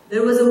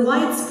 There was a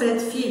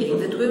widespread feeling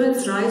that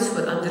women's rights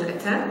were under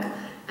attack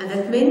and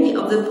that many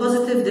of the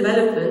positive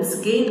developments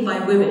gained by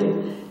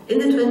women in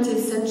the 20th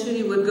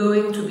century were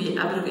going to be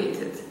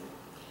abrogated.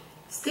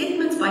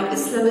 Statements by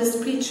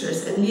Islamist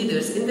preachers and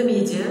leaders in the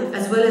media,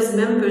 as well as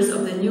members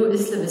of the new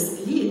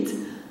Islamist elite,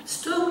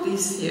 stoked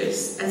these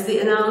fears as they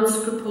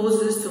announced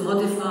proposals to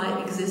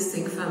modify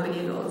existing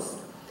family laws.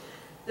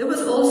 There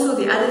was also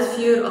the added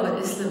fear of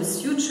an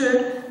Islamist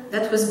future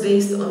that was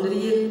based on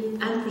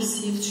real and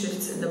perceived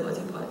shifts in the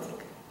body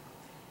politic.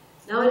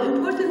 Now, an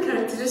important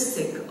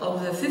characteristic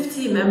of the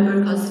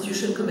 50-member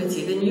Constitution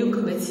Committee, the new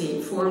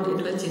committee formed in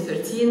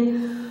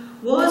 2013,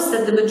 was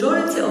that the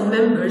majority of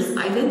members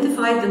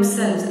identified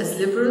themselves as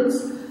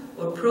liberals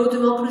or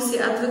pro-democracy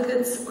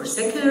advocates or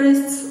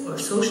secularists or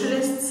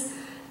socialists,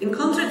 in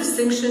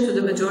contradistinction to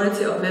the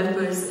majority of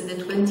members in the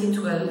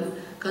 2012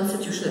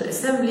 Constitutional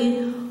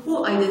Assembly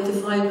who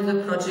identified with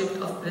the project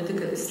of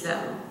political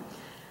Islam.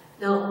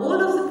 Now,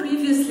 all of the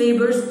previous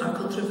labels are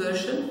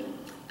controversial,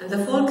 and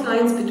the fault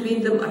lines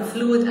between them are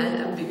fluid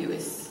and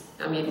ambiguous.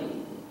 I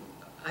mean,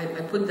 I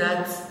put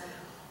that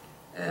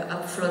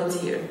up front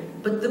here.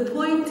 But the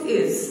point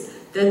is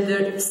that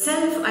their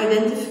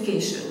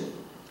self-identification,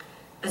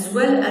 as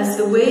well as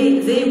the way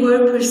they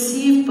were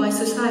perceived by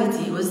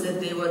society, was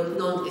that they were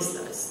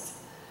non-Islamist.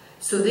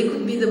 So they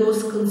could be the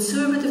most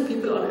conservative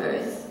people on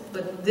earth,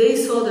 but they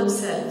saw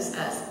themselves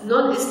as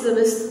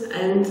non-Islamist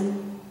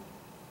and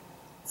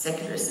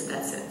secularists in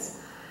that sense.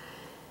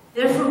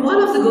 Therefore,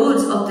 one of the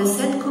goals of the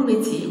said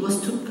committee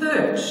was to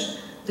purge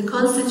the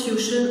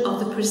constitution of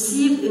the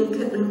perceived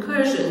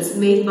incursions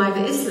made by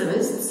the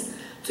Islamists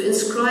to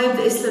inscribe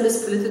the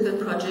Islamist political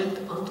project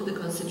onto the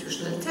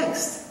constitutional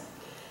text.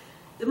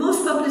 The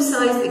most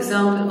publicized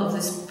example of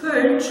this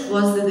purge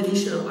was the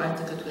deletion of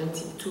Article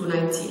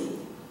 219.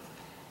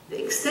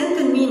 The extent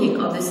and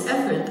meaning of this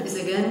effort is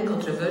again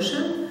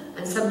controversial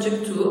and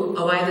subject to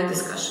a wider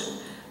discussion.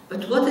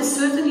 But what is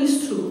certainly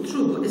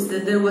true is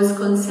that there was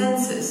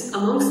consensus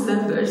amongst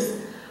members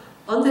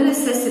on the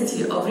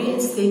necessity of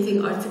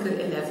reinstating Article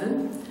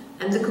 11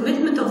 and the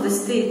commitment of the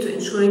state to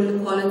ensuring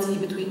equality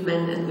between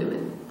men and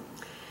women.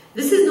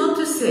 This is not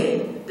to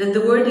say that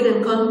the wording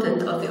and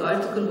content of the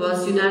article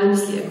was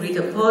unanimously agreed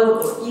upon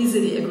or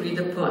easily agreed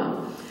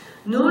upon,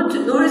 nor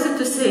is it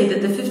to say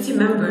that the 50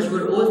 members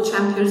were all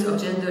champions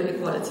of gender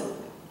equality.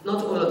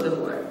 Not all of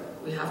them were.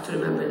 We have to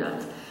remember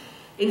that.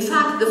 In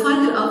fact, the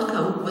final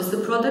outcome was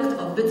the product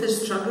of bitter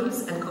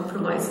struggles and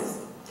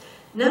compromises.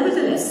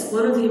 Nevertheless,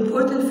 one of the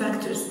important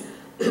factors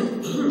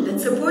that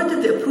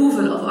supported the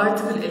approval of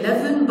Article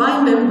 11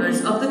 by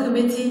members of the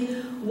committee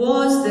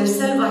was their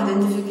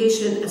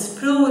self-identification as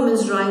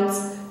pro-women's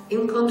rights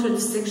in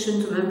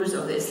contradistinction to members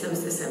of the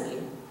Islamist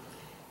Assembly.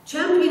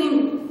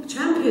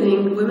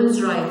 Championing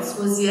women's rights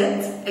was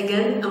yet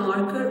again a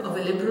marker of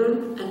a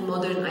liberal and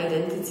modern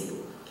identity,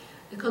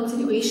 a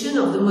continuation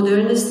of the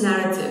modernist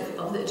narrative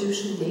of the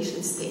Egyptian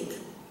nation-state.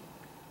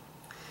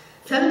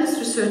 Feminist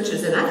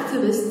researchers and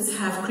activists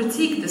have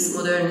critiqued this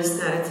modernist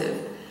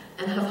narrative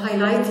and have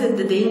highlighted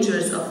the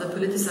dangers of the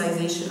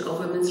politicization of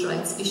women's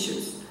rights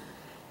issues.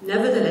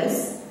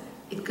 Nevertheless,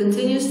 it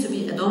continues to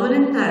be a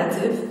dominant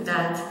narrative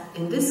that,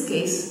 in this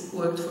case,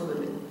 worked for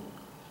women.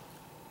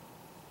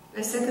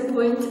 My second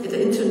point is the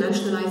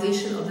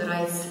internationalization of the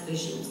rights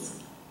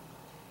regimes.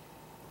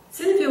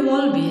 Sylvia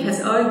Walby has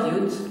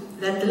argued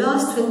that the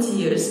last 20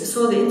 years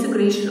saw the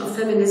integration of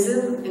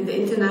feminism in the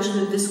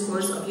international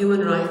discourse of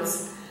human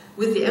rights,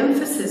 with the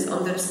emphasis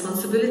on the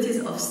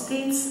responsibilities of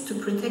states to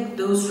protect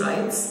those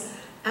rights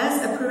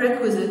as a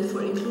prerequisite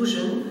for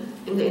inclusion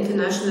in the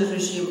international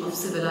regime of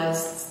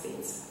civilized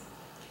states.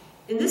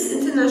 In this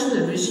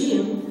international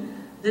regime,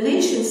 the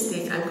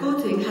nation-state, I'm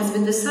quoting, has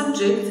been the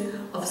subject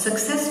of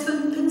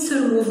successful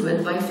pincer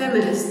movement by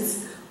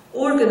feminists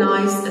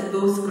organized at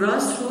both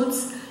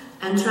grassroots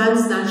and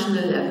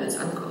transnational levels,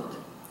 unquote.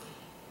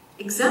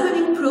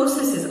 Examining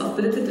processes of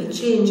political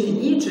change in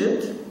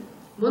Egypt,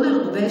 Mona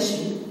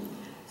al-Ghubashi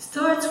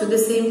starts with the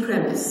same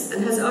premise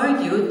and has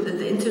argued that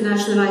the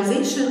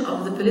internationalization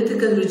of the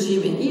political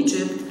regime in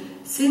Egypt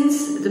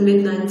since the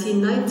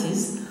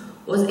mid-1990s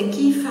was a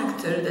key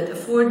factor that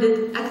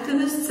afforded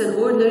activists and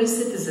ordinary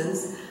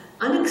citizens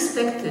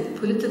unexpected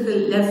political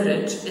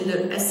leverage in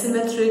their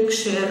asymmetric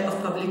share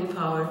of public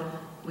power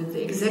with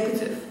the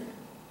executive.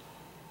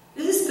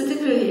 This is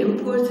particularly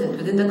important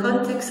within the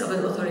context of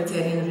an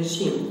authoritarian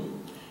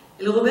regime.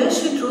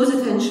 Al-Ghubashi draws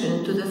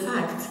attention to the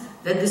fact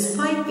that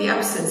despite the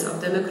absence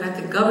of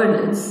democratic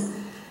governance,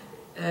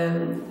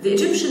 the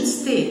Egyptian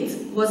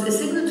state was a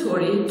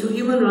signatory to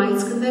human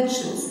rights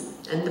conventions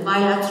and the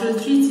bilateral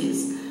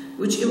treaties,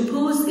 which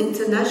imposed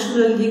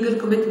international legal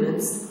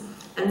commitments,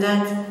 and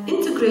that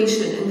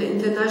integration in the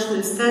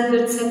international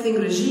standard-setting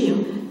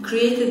regime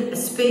created a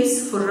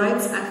space for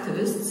rights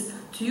activists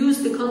to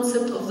use the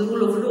concept of the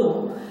rule of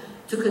law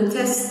to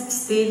contest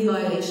state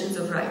violations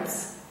of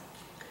rights.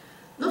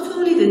 Not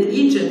only did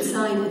Egypt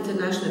sign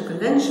international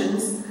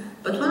conventions,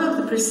 but one of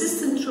the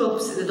persistent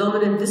tropes in the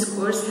dominant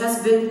discourse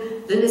has been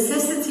the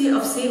necessity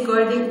of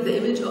safeguarding the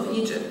image of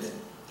Egypt,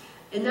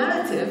 a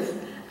narrative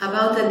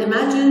about an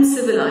imagined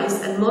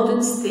civilized and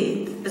modern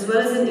state, as well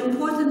as an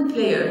important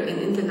player in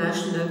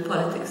international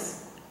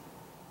politics.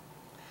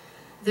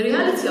 The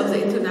reality of the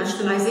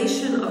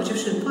internationalization of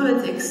Egyptian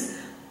politics,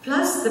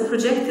 plus the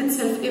projected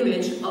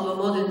self-image of a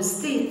modern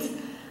state,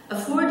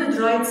 afforded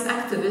rights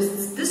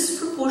activists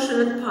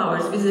disproportionate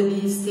powers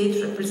vis-à-vis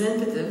state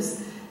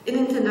representatives in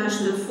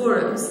international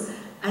forums,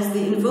 as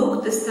they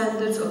invoked the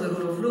standards of the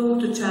rule of law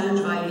to challenge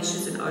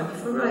violations and argue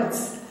for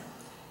rights.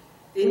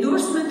 The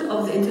endorsement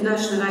of the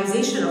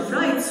internationalization of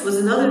rights was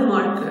another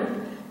marker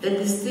that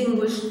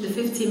distinguished the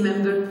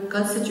 50-member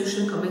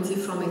Constitution Committee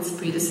from its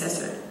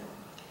predecessor.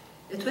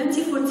 The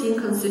 2014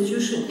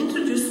 Constitution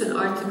introduced an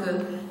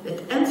article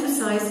that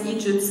emphasized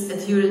Egypt's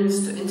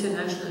adherence to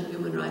international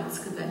human rights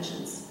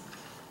conventions.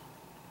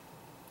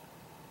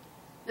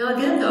 Now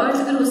again, the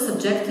article was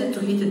subjected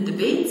to heated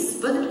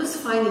debates, but it was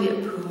finally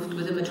approved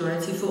with a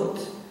majority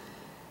vote.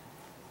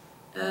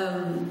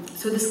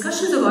 So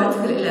discussions of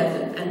Article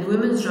 11 and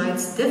women's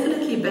rights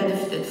definitely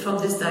benefited from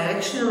this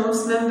direction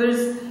amongst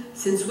members,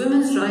 since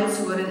women's rights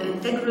were an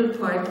integral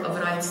part of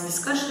rights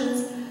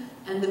discussions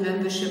and the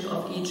membership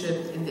of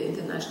Egypt in the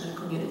international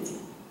community.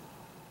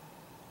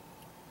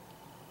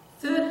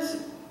 Third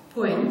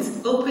point,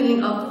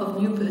 opening up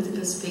of new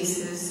political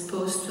spaces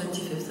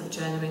post-25th of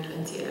January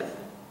 2011.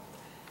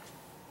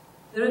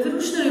 The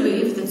revolutionary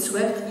wave that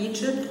swept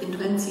Egypt in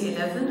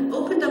 2011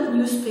 opened up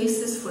new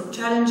spaces for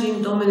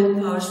challenging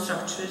dominant power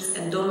structures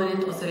and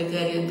dominant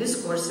authoritarian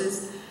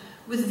discourses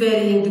with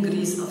varying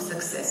degrees of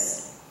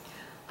success.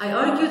 I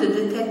argue that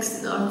the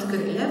text in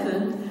Article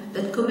 11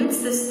 that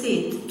commits the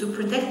state to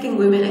protecting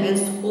women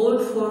against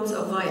all forms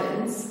of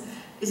violence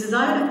is a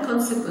direct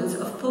consequence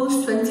of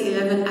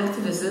post-2011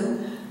 activism,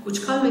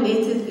 which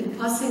culminated in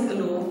passing a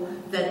law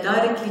that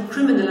directly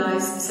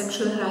criminalized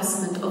sexual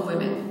harassment of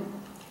women.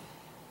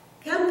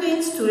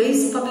 Campaigns to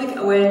raise public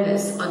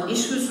awareness on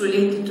issues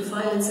related to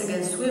violence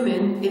against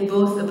women in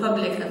both the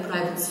public and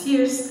private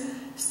spheres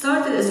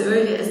started as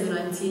early as the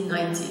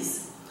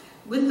 1990s,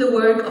 with the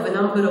work of a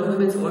number of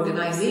women's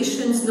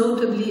organizations,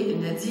 notably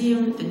in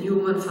Nadim, the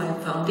Newman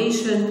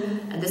Foundation,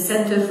 and the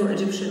Center for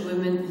Egyptian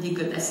Women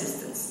Legal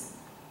Assistance.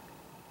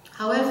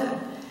 However,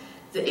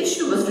 the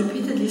issue was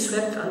repeatedly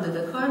swept under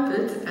the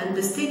carpet and had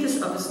the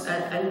status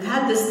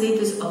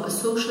of a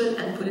social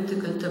and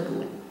political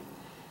taboo.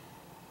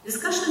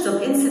 Discussions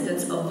of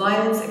incidents of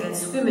violence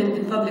against women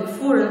in public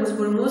forums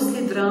were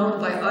mostly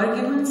drowned by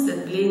arguments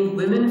that blamed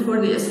women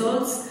for the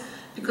assaults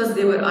because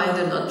they were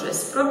either not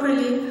dressed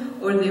properly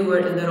or they were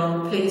in the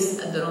wrong place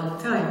at the wrong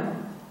time.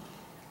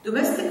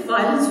 Domestic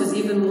violence was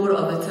even more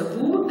of a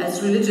taboo,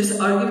 as religious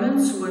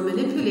arguments were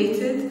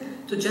manipulated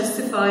to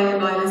justify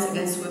violence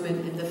against women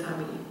in the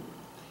family.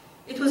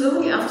 It was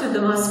only after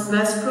the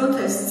mass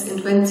protests in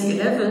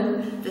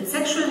 2011 that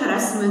sexual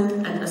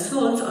harassment and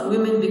assaults on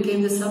women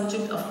became the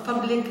subject of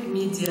public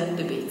media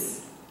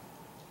debates.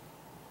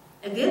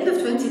 At the end of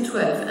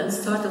 2012 and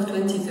start of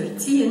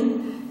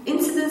 2013,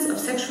 incidents of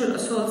sexual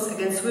assaults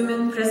against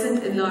women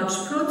present in large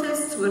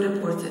protests were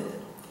reported.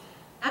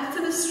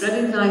 Activists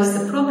recognized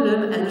the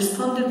problem and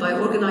responded by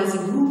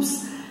organizing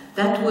groups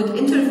that would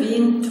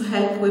intervene to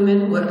help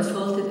women who were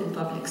assaulted in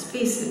public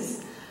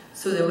spaces.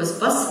 So there was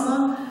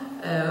Basma,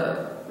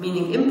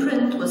 meaning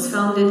imprint, was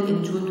founded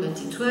in June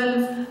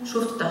 2012.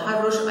 Shuft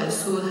Taharrush, I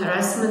Saw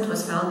Harassment,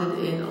 was founded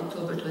in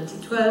October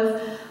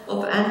 2012.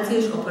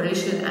 Antish,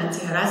 Operation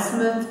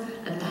Anti-Harassment,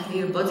 and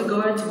Tahrir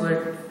Bodyguard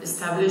were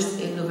established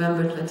in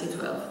November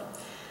 2012.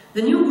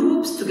 The new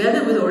groups,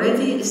 together with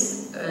already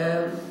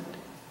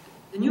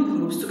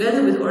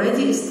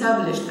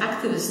established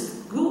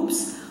activist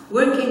groups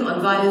working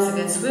on violence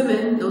against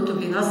women,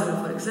 notably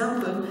Nazra, for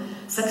example,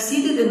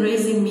 succeeded in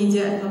raising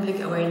media and public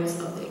awareness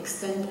of the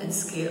extent and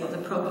scale of the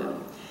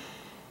problem.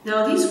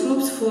 Now, these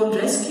groups formed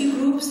rescue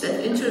groups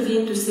that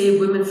intervened to save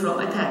women from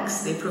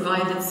attacks. They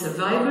provided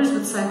survivors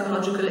with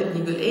psychological and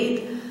legal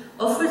aid,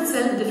 offered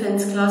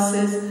self-defense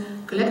classes,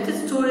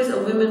 collected stories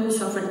of women who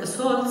suffered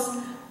assaults,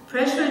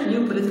 pressured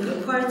new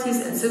political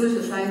parties and civil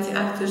society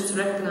actors to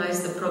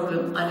recognize the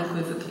problem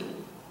unequivocally.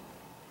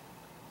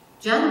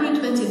 January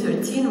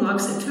 2013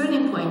 marks a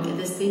turning point in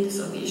the status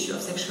of the issue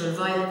of sexual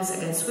violence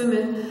against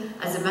women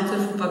as a matter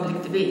for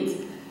public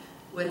debate,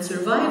 when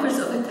survivors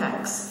of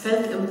attacks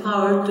felt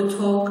empowered to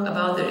talk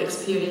about their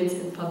experience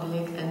in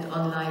public and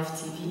on live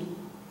TV.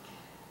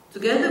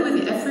 Together with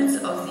the efforts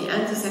of the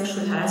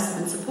anti-sexual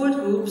harassment support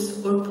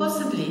groups, or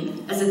possibly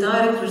as a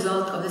direct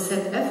result of the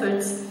said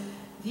efforts,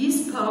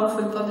 these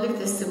powerful public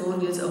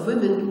testimonials of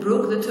women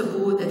broke the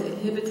taboo that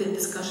inhibited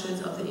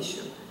discussions of the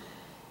issue.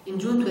 In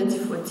June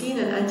 2014,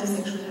 an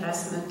anti-sexual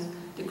harassment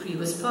decree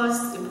was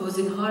passed,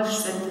 imposing harsh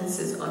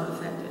sentences on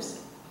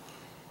offenders.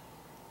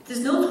 It is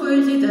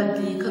noteworthy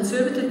that the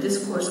conservative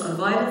discourse on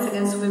violence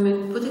against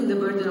women, putting the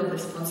burden of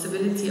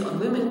responsibility on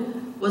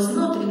women, was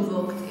not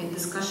invoked in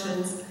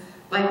discussions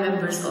by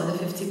members of the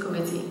 50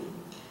 Committee.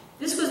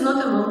 This was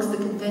not amongst the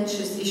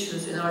contentious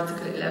issues in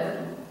Article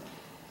 11.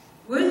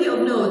 Worthy of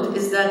note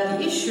is that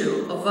the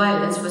issue of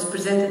violence was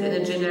presented in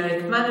a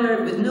generic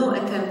manner, with no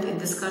attempt in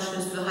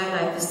discussions to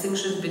highlight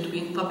distinctions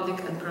between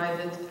public and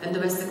private and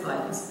domestic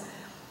violence.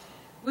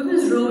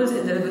 Women's roles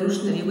in the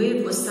revolutionary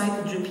wave was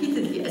cited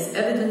repeatedly as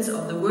evidence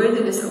of the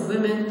worthiness of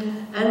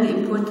women and the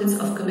importance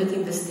of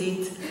committing the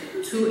state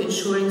to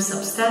ensuring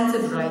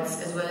substantive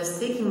rights, as well as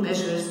taking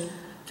measures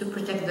to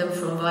protect them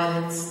from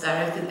violence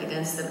directed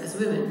against them as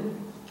women.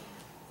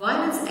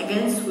 Violence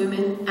against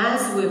women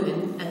as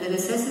women and the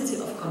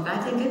necessity of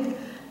combating it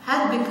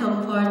had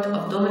become part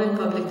of dominant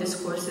public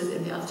discourses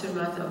in the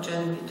aftermath of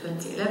January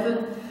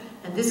 2011,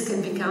 and this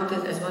can be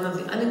counted as one of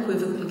the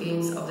unequivocal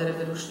gains of the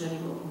revolutionary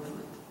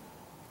movement.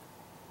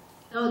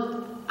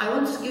 Now, I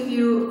want to give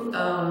you,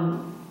 I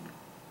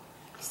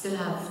still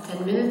have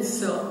 10 minutes,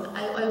 so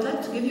I would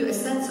like to give you a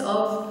sense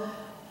of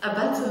a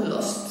battle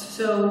lost.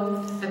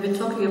 So, I've been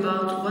talking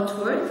about what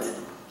worked.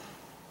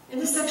 In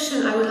this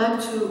section, I would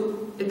like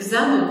to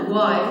examine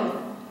why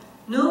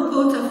no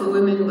quota for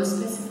women was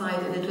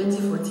specified in the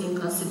 2014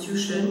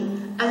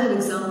 Constitution as an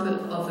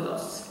example of a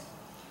loss.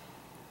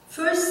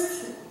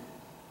 First,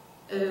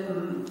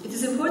 it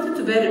is important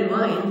to bear in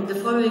mind the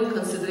following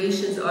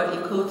considerations are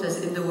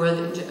quotas in the world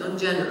in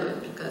general,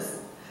 because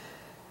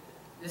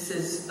this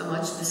is a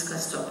much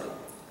discussed topic.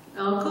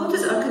 Now,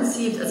 quotas are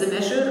conceived as a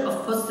measure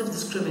of positive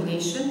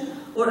discrimination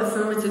or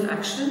affirmative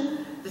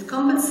action that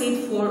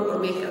compensate for or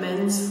make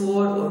amends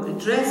for or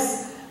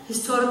redress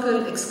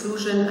historical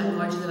exclusion and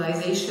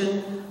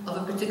marginalization of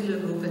a particular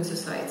group in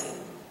society.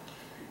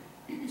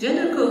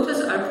 Gender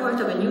quotas are part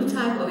of a new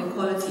type of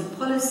equality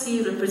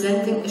policy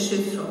representing a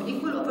shift from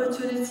equal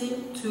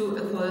opportunity to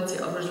equality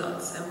of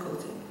results. I'm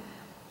quoting.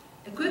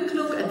 A quick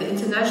look at the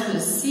international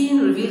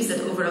scene reveals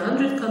that over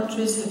 100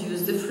 countries have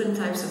used different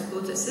types of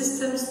quota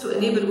systems to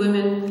enable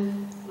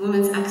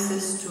women's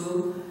access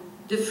to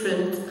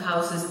different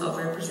houses of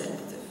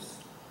representatives.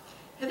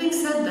 Having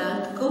said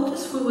that,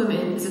 quotas for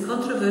women is a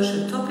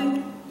controversial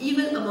topic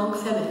even among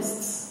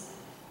feminists.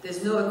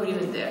 There's no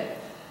agreement there.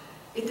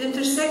 It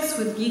intersects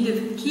with key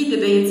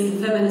debates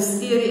in feminist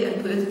theory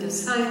and political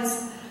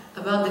science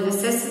about the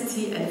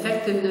necessity and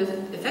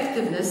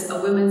effectiveness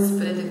of women's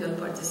political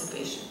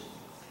participation.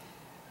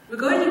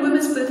 Regarding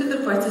women's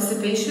political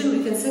participation,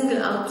 we can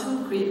single out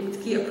two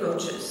key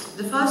approaches: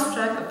 the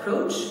fast-track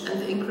approach and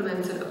the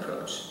incremental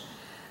approach.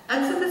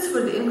 Advocates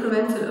for the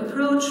incremental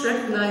approach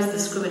recognize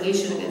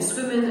discrimination against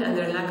women and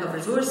their lack of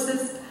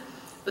resources,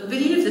 but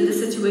believe that the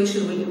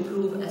situation will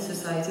improve as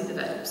society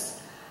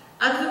develops.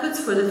 Advocates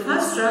for the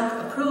fast-track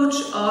approach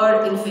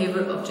are in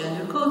favor of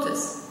gender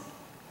quotas.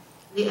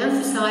 They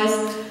emphasize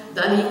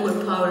the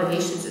unequal power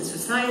relations in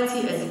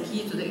society as a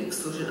key to the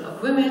exclusion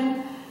of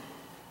women.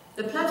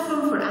 The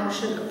Platform for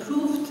Action,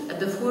 approved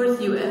at the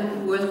 4th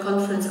UN World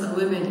Conference on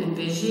Women in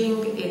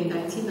Beijing in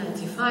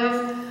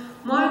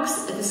 1995,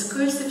 marks a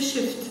discursive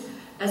shift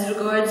as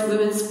regards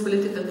women's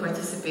political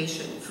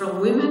participation, from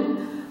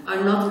women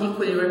are not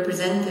equally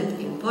represented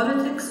in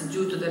politics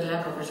due to their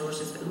lack of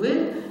resources and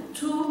will,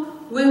 to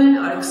women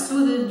are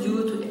excluded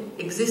due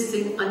to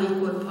existing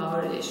unequal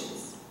power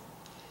relations.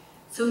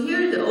 So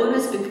here the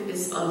onus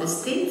is on the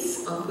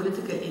states, on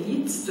political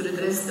elites, to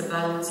redress the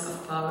balance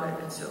of power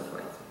and so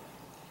forth.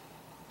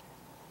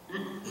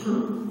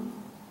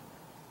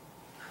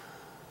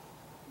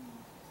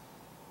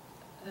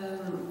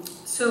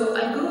 So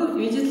I'll go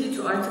immediately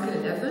to Article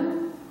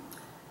 11.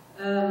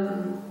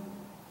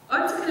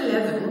 Article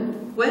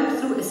 11 went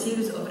through a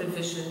series of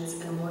revisions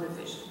and more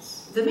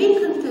revisions. The main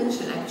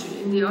contention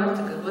actually in the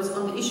article was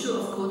on the issue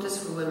of quotas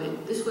for women.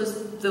 This was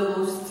the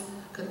most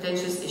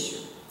contentious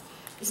issue,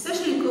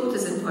 especially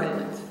quotas in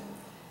Parliament.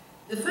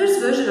 The first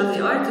version of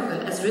the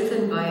article, as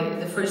written by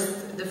the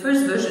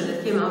first version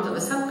that came out of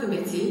a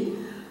subcommittee,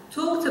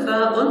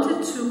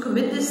 wanted to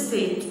commit the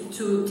state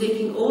to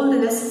taking all the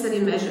necessary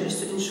measures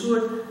to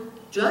ensure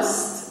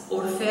just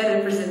or fair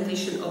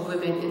representation of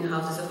women in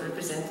houses of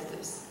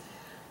representatives.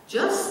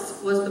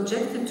 Just was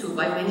objected to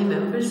by many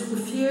members who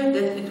feared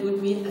that it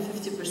would mean a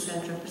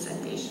 50%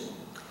 representation.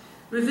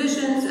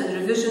 Revisions and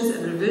revisions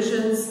and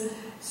revisions,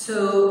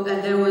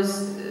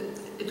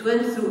 it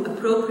went through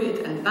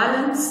appropriate and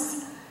balanced,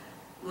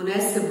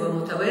 مناسب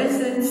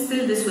ومتوازن.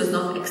 Still, this was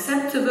not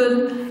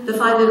acceptable. The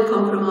final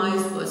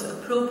compromise was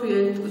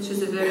appropriate, which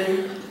is a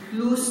very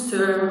loose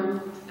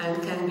term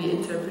and can be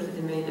interpreted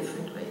in many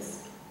different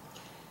ways.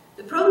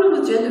 The problem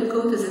with gender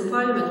quotas in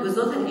Parliament was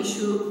not an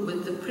issue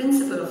with the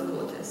principle of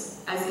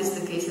quotas, as is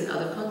the case in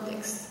other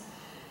contexts.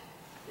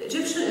 The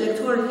Egyptian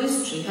electoral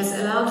history has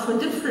allowed for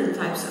different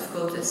types of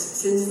quotas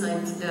since the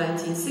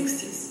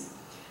 1960s.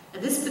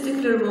 At this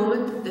particular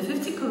moment, the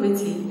 50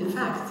 Committee, in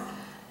fact,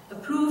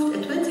 approved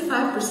a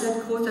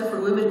 25% quota for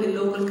women in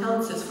local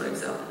councils, for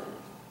example.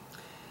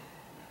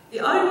 The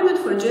argument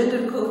for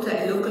gender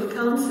quota in local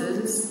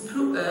councils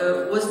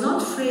was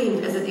not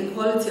framed as an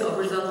equality of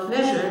result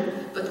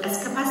measure, but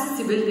as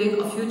capacity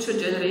building of future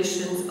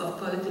generations of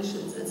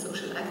politicians and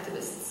social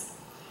activists.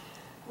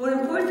 More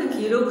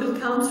importantly, local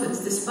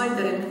councils, despite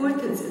their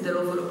importance in the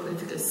overall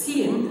political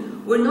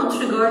scene, were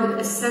not regarded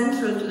as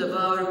central to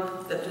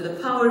the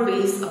power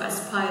base of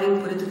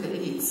aspiring political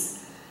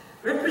elites.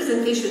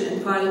 Representation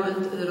in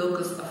parliament, the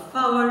locus of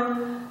power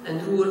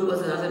and rule,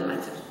 was another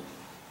matter.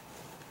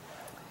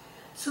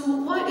 So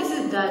why is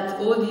it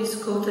that all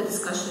these quota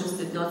discussions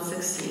did not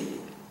succeed?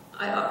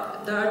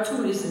 There are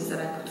two reasons that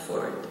I put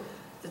forward.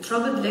 The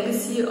troubled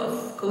legacy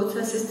of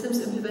quota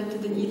systems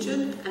implemented in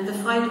Egypt and the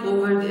fight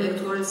over the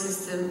electoral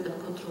system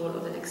and control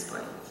of the next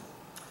parliament.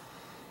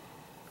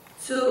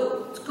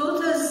 So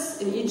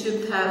quotas in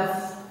Egypt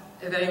have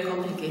a very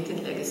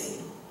complicated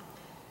legacy.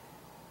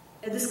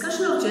 A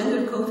discussion of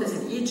gender quotas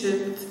in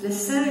Egypt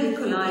necessarily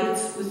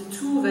collides with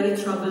two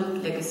very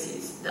troubled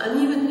legacies: the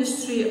uneven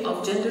history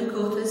of gender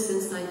quotas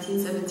since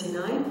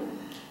 1979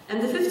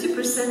 and the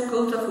 50%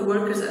 quota for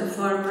workers and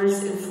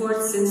farmers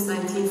enforced since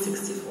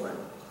 1964.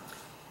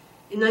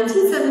 In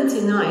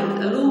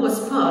 1979, a law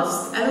was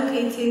passed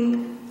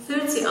allocating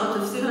 30 out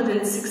of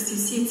 360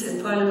 seats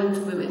in parliament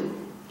to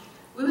women.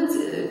 Women's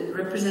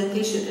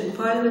representation in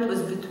parliament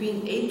was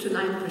between 8 to 9%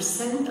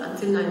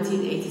 until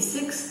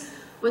 1986,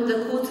 when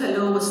the quota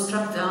law was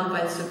struck down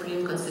by the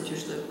Supreme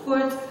Constitutional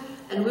Court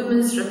and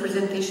women's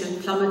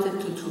representation plummeted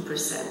to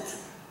 2%.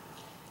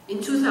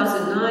 In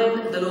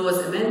 2009, the law was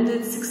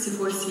amended,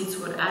 64 seats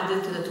were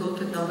added to the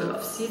total number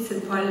of seats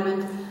in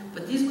parliament,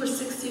 but these were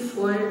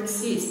 64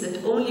 seats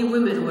that only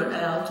women were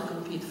allowed to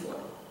compete for.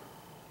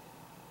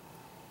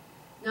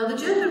 Now, the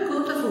gender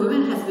quota for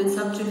women has been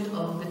subject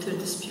of bitter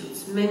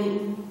disputes,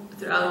 many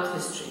throughout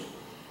history.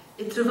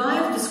 It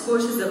revived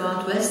discourses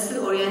about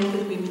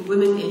Western-oriented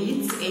women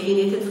elites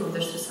alienated from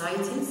their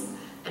societies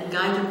and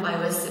guided by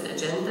Western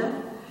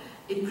agenda.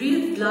 It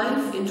breathed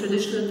life in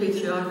traditional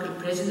patriarchal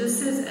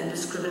prejudices and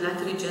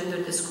discriminatory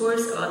gender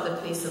discourse about the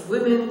place of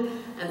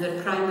women and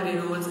their primary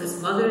roles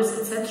as mothers,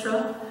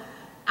 etc.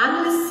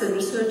 Analysts and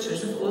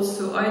researchers have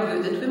also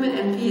argued that women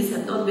MPs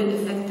have not been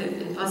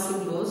effective in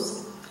passing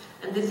laws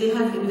and that they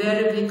have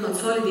invariably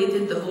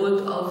consolidated the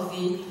hold of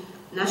the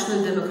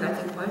National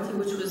Democratic Party,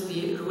 which was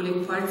the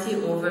ruling party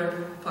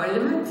over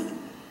parliament.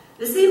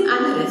 The same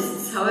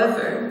analysts,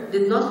 however,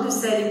 did not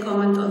necessarily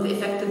comment on the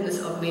effectiveness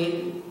of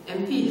male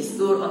MPs,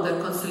 nor on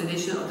the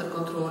consolidation of the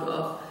control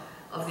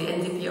of the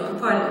NDP on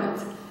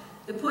parliament.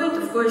 The point,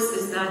 of course,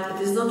 is that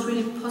it is not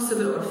really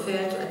possible or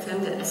fair to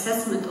attempt an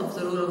assessment of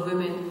the role of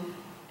women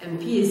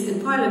MPs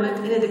in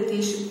parliament in a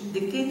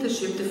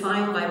dictatorship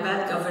defined by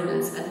bad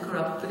governance and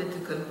corrupt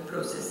political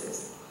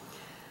processes.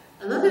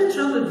 Another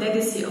troubled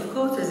legacy of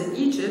quotas in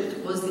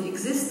Egypt was the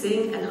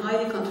existing and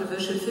highly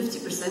controversial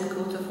 50%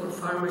 quota for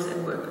farmers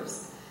and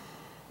workers.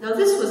 Now,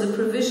 this was a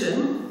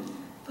provision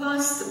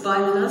passed by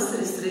the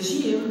Nasserist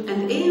regime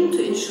and aimed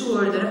to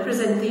ensure the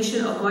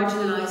representation of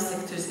marginalized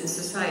sectors in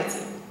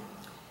society.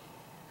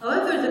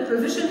 However, the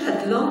provision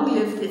had long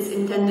lived its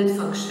intended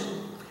function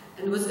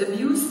and was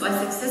abused by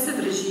successive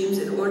regimes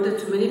in order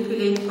to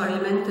manipulate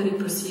parliamentary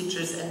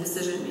procedures and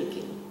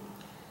decision-making.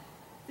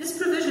 This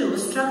provision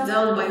was struck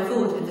down by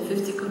vote in the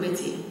 50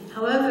 Committee.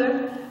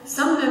 However,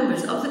 some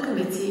members of the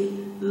committee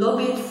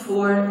lobbied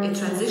for a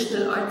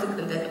transitional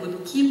article that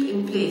would keep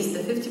in place the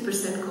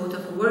 50% quota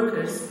for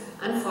workers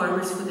and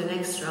farmers for the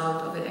next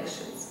round of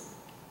elections.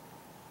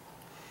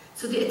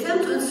 So the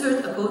attempt to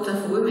insert a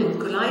quota for women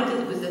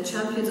collided with the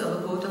champions of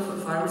a quota for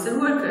farmers and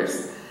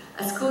workers,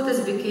 as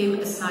quotas became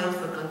a site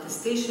for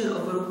contestation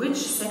over which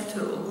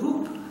sector or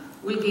group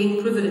will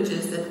gain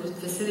privileges that would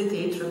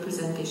facilitate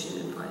representation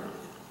in parliament.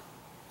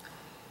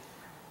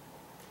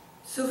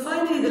 So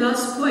finally, the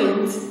last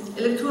point,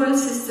 electoral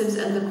systems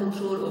and the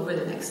control over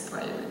the next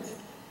parliament.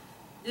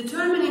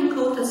 Determining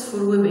quotas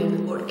for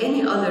women or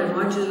any other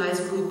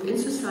marginalized group in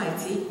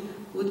society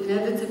would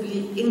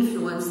inevitably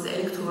influence the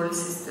electoral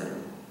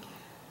system.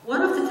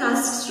 One of the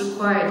tasks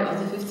required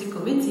of the 50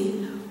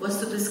 Committee was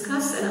to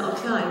discuss and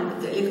outline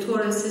the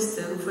electoral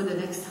system for the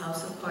next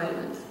House of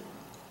Parliament.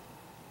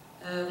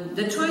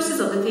 The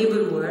choices on the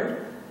table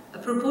were a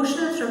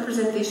proportionate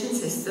representation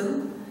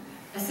system,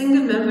 a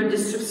single-member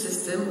district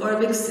system, or a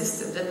mixed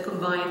system that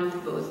combined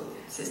both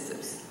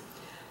systems.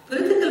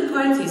 Political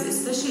parties,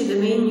 especially the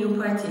main new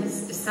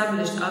parties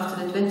established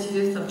after the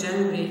 25th of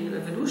January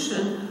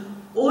revolution,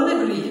 all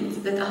agreed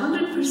that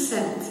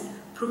 100%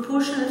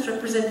 proportionate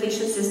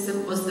representation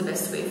system was the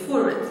best way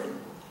forward.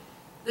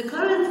 The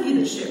current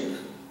leadership,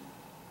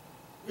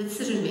 the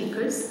decision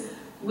makers,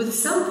 with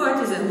some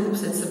parties and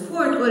groups in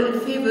support, were in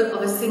favor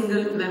of a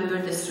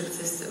single-member district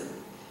system.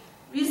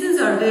 Reasons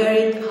are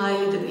varied,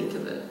 highly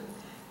debatable.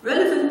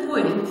 Relevant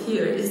point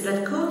here is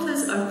that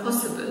quotas are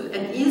possible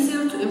and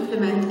easier to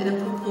implement in a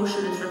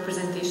proportionate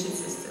representation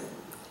system,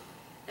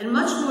 and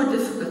much more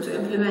difficult to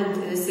implement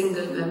in a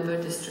single-member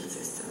district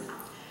system.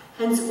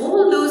 Hence,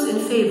 all those in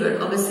favor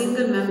of a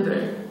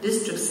single-member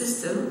district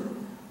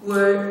system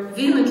were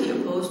vehemently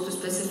opposed to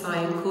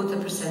specifying quota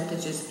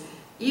percentages,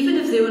 even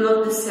if they were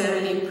not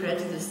necessarily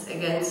prejudiced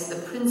against the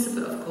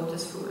principle of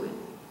quotas for women.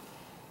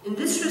 In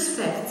this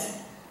respect,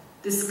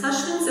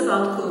 discussions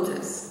about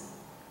quotas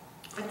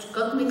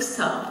got mixed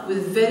up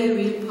with very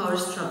real power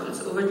struggles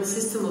over the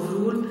system of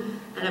rule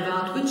and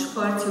about which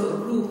party or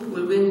group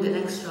will win the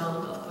next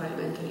round of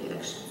parliamentary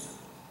elections.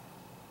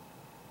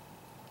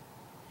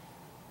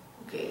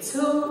 Okay,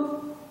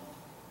 so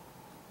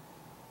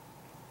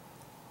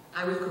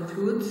I will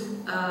conclude.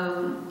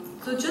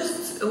 So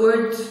just a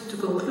word to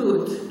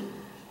conclude.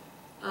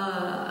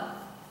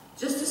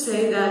 Just to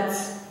say that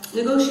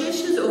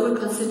negotiations over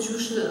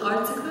constitutional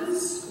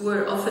articles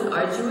were often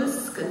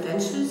arduous,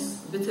 contentious,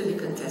 bitterly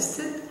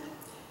contested.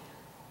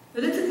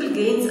 Political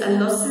gains and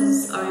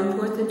losses are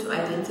important to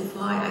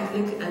identify, I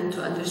think, and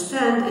to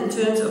understand in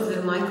terms of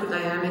their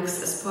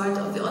microdynamics as part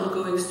of the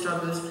ongoing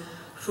struggles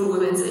for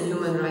women's and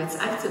human rights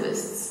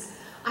activists.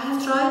 I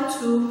have tried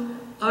to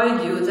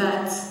argue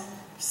that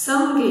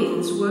some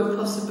gains were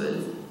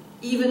possible,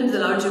 even if the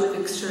larger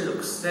picture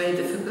looks very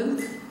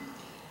difficult.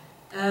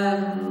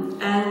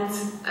 And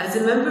as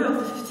a member of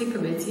the 50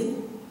 Committee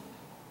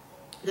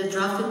that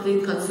drafted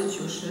the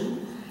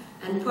Constitution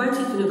and party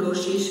to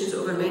negotiations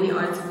over many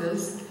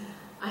articles,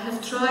 I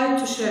have tried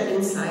to share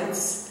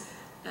insights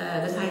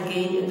that I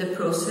gained in the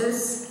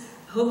process,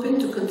 hoping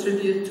to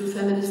contribute to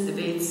feminist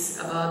debates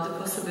about the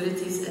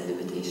possibilities and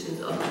limitations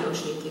of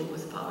negotiating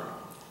with power.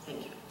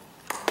 Thank you.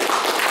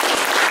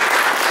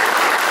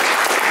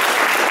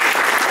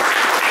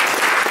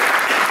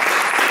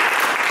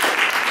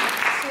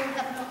 So we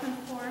have an open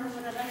forum.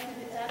 What I'd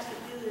like to ask you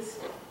to do is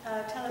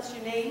tell us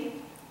your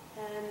name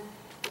and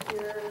if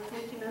you're a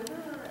community member,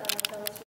 tell us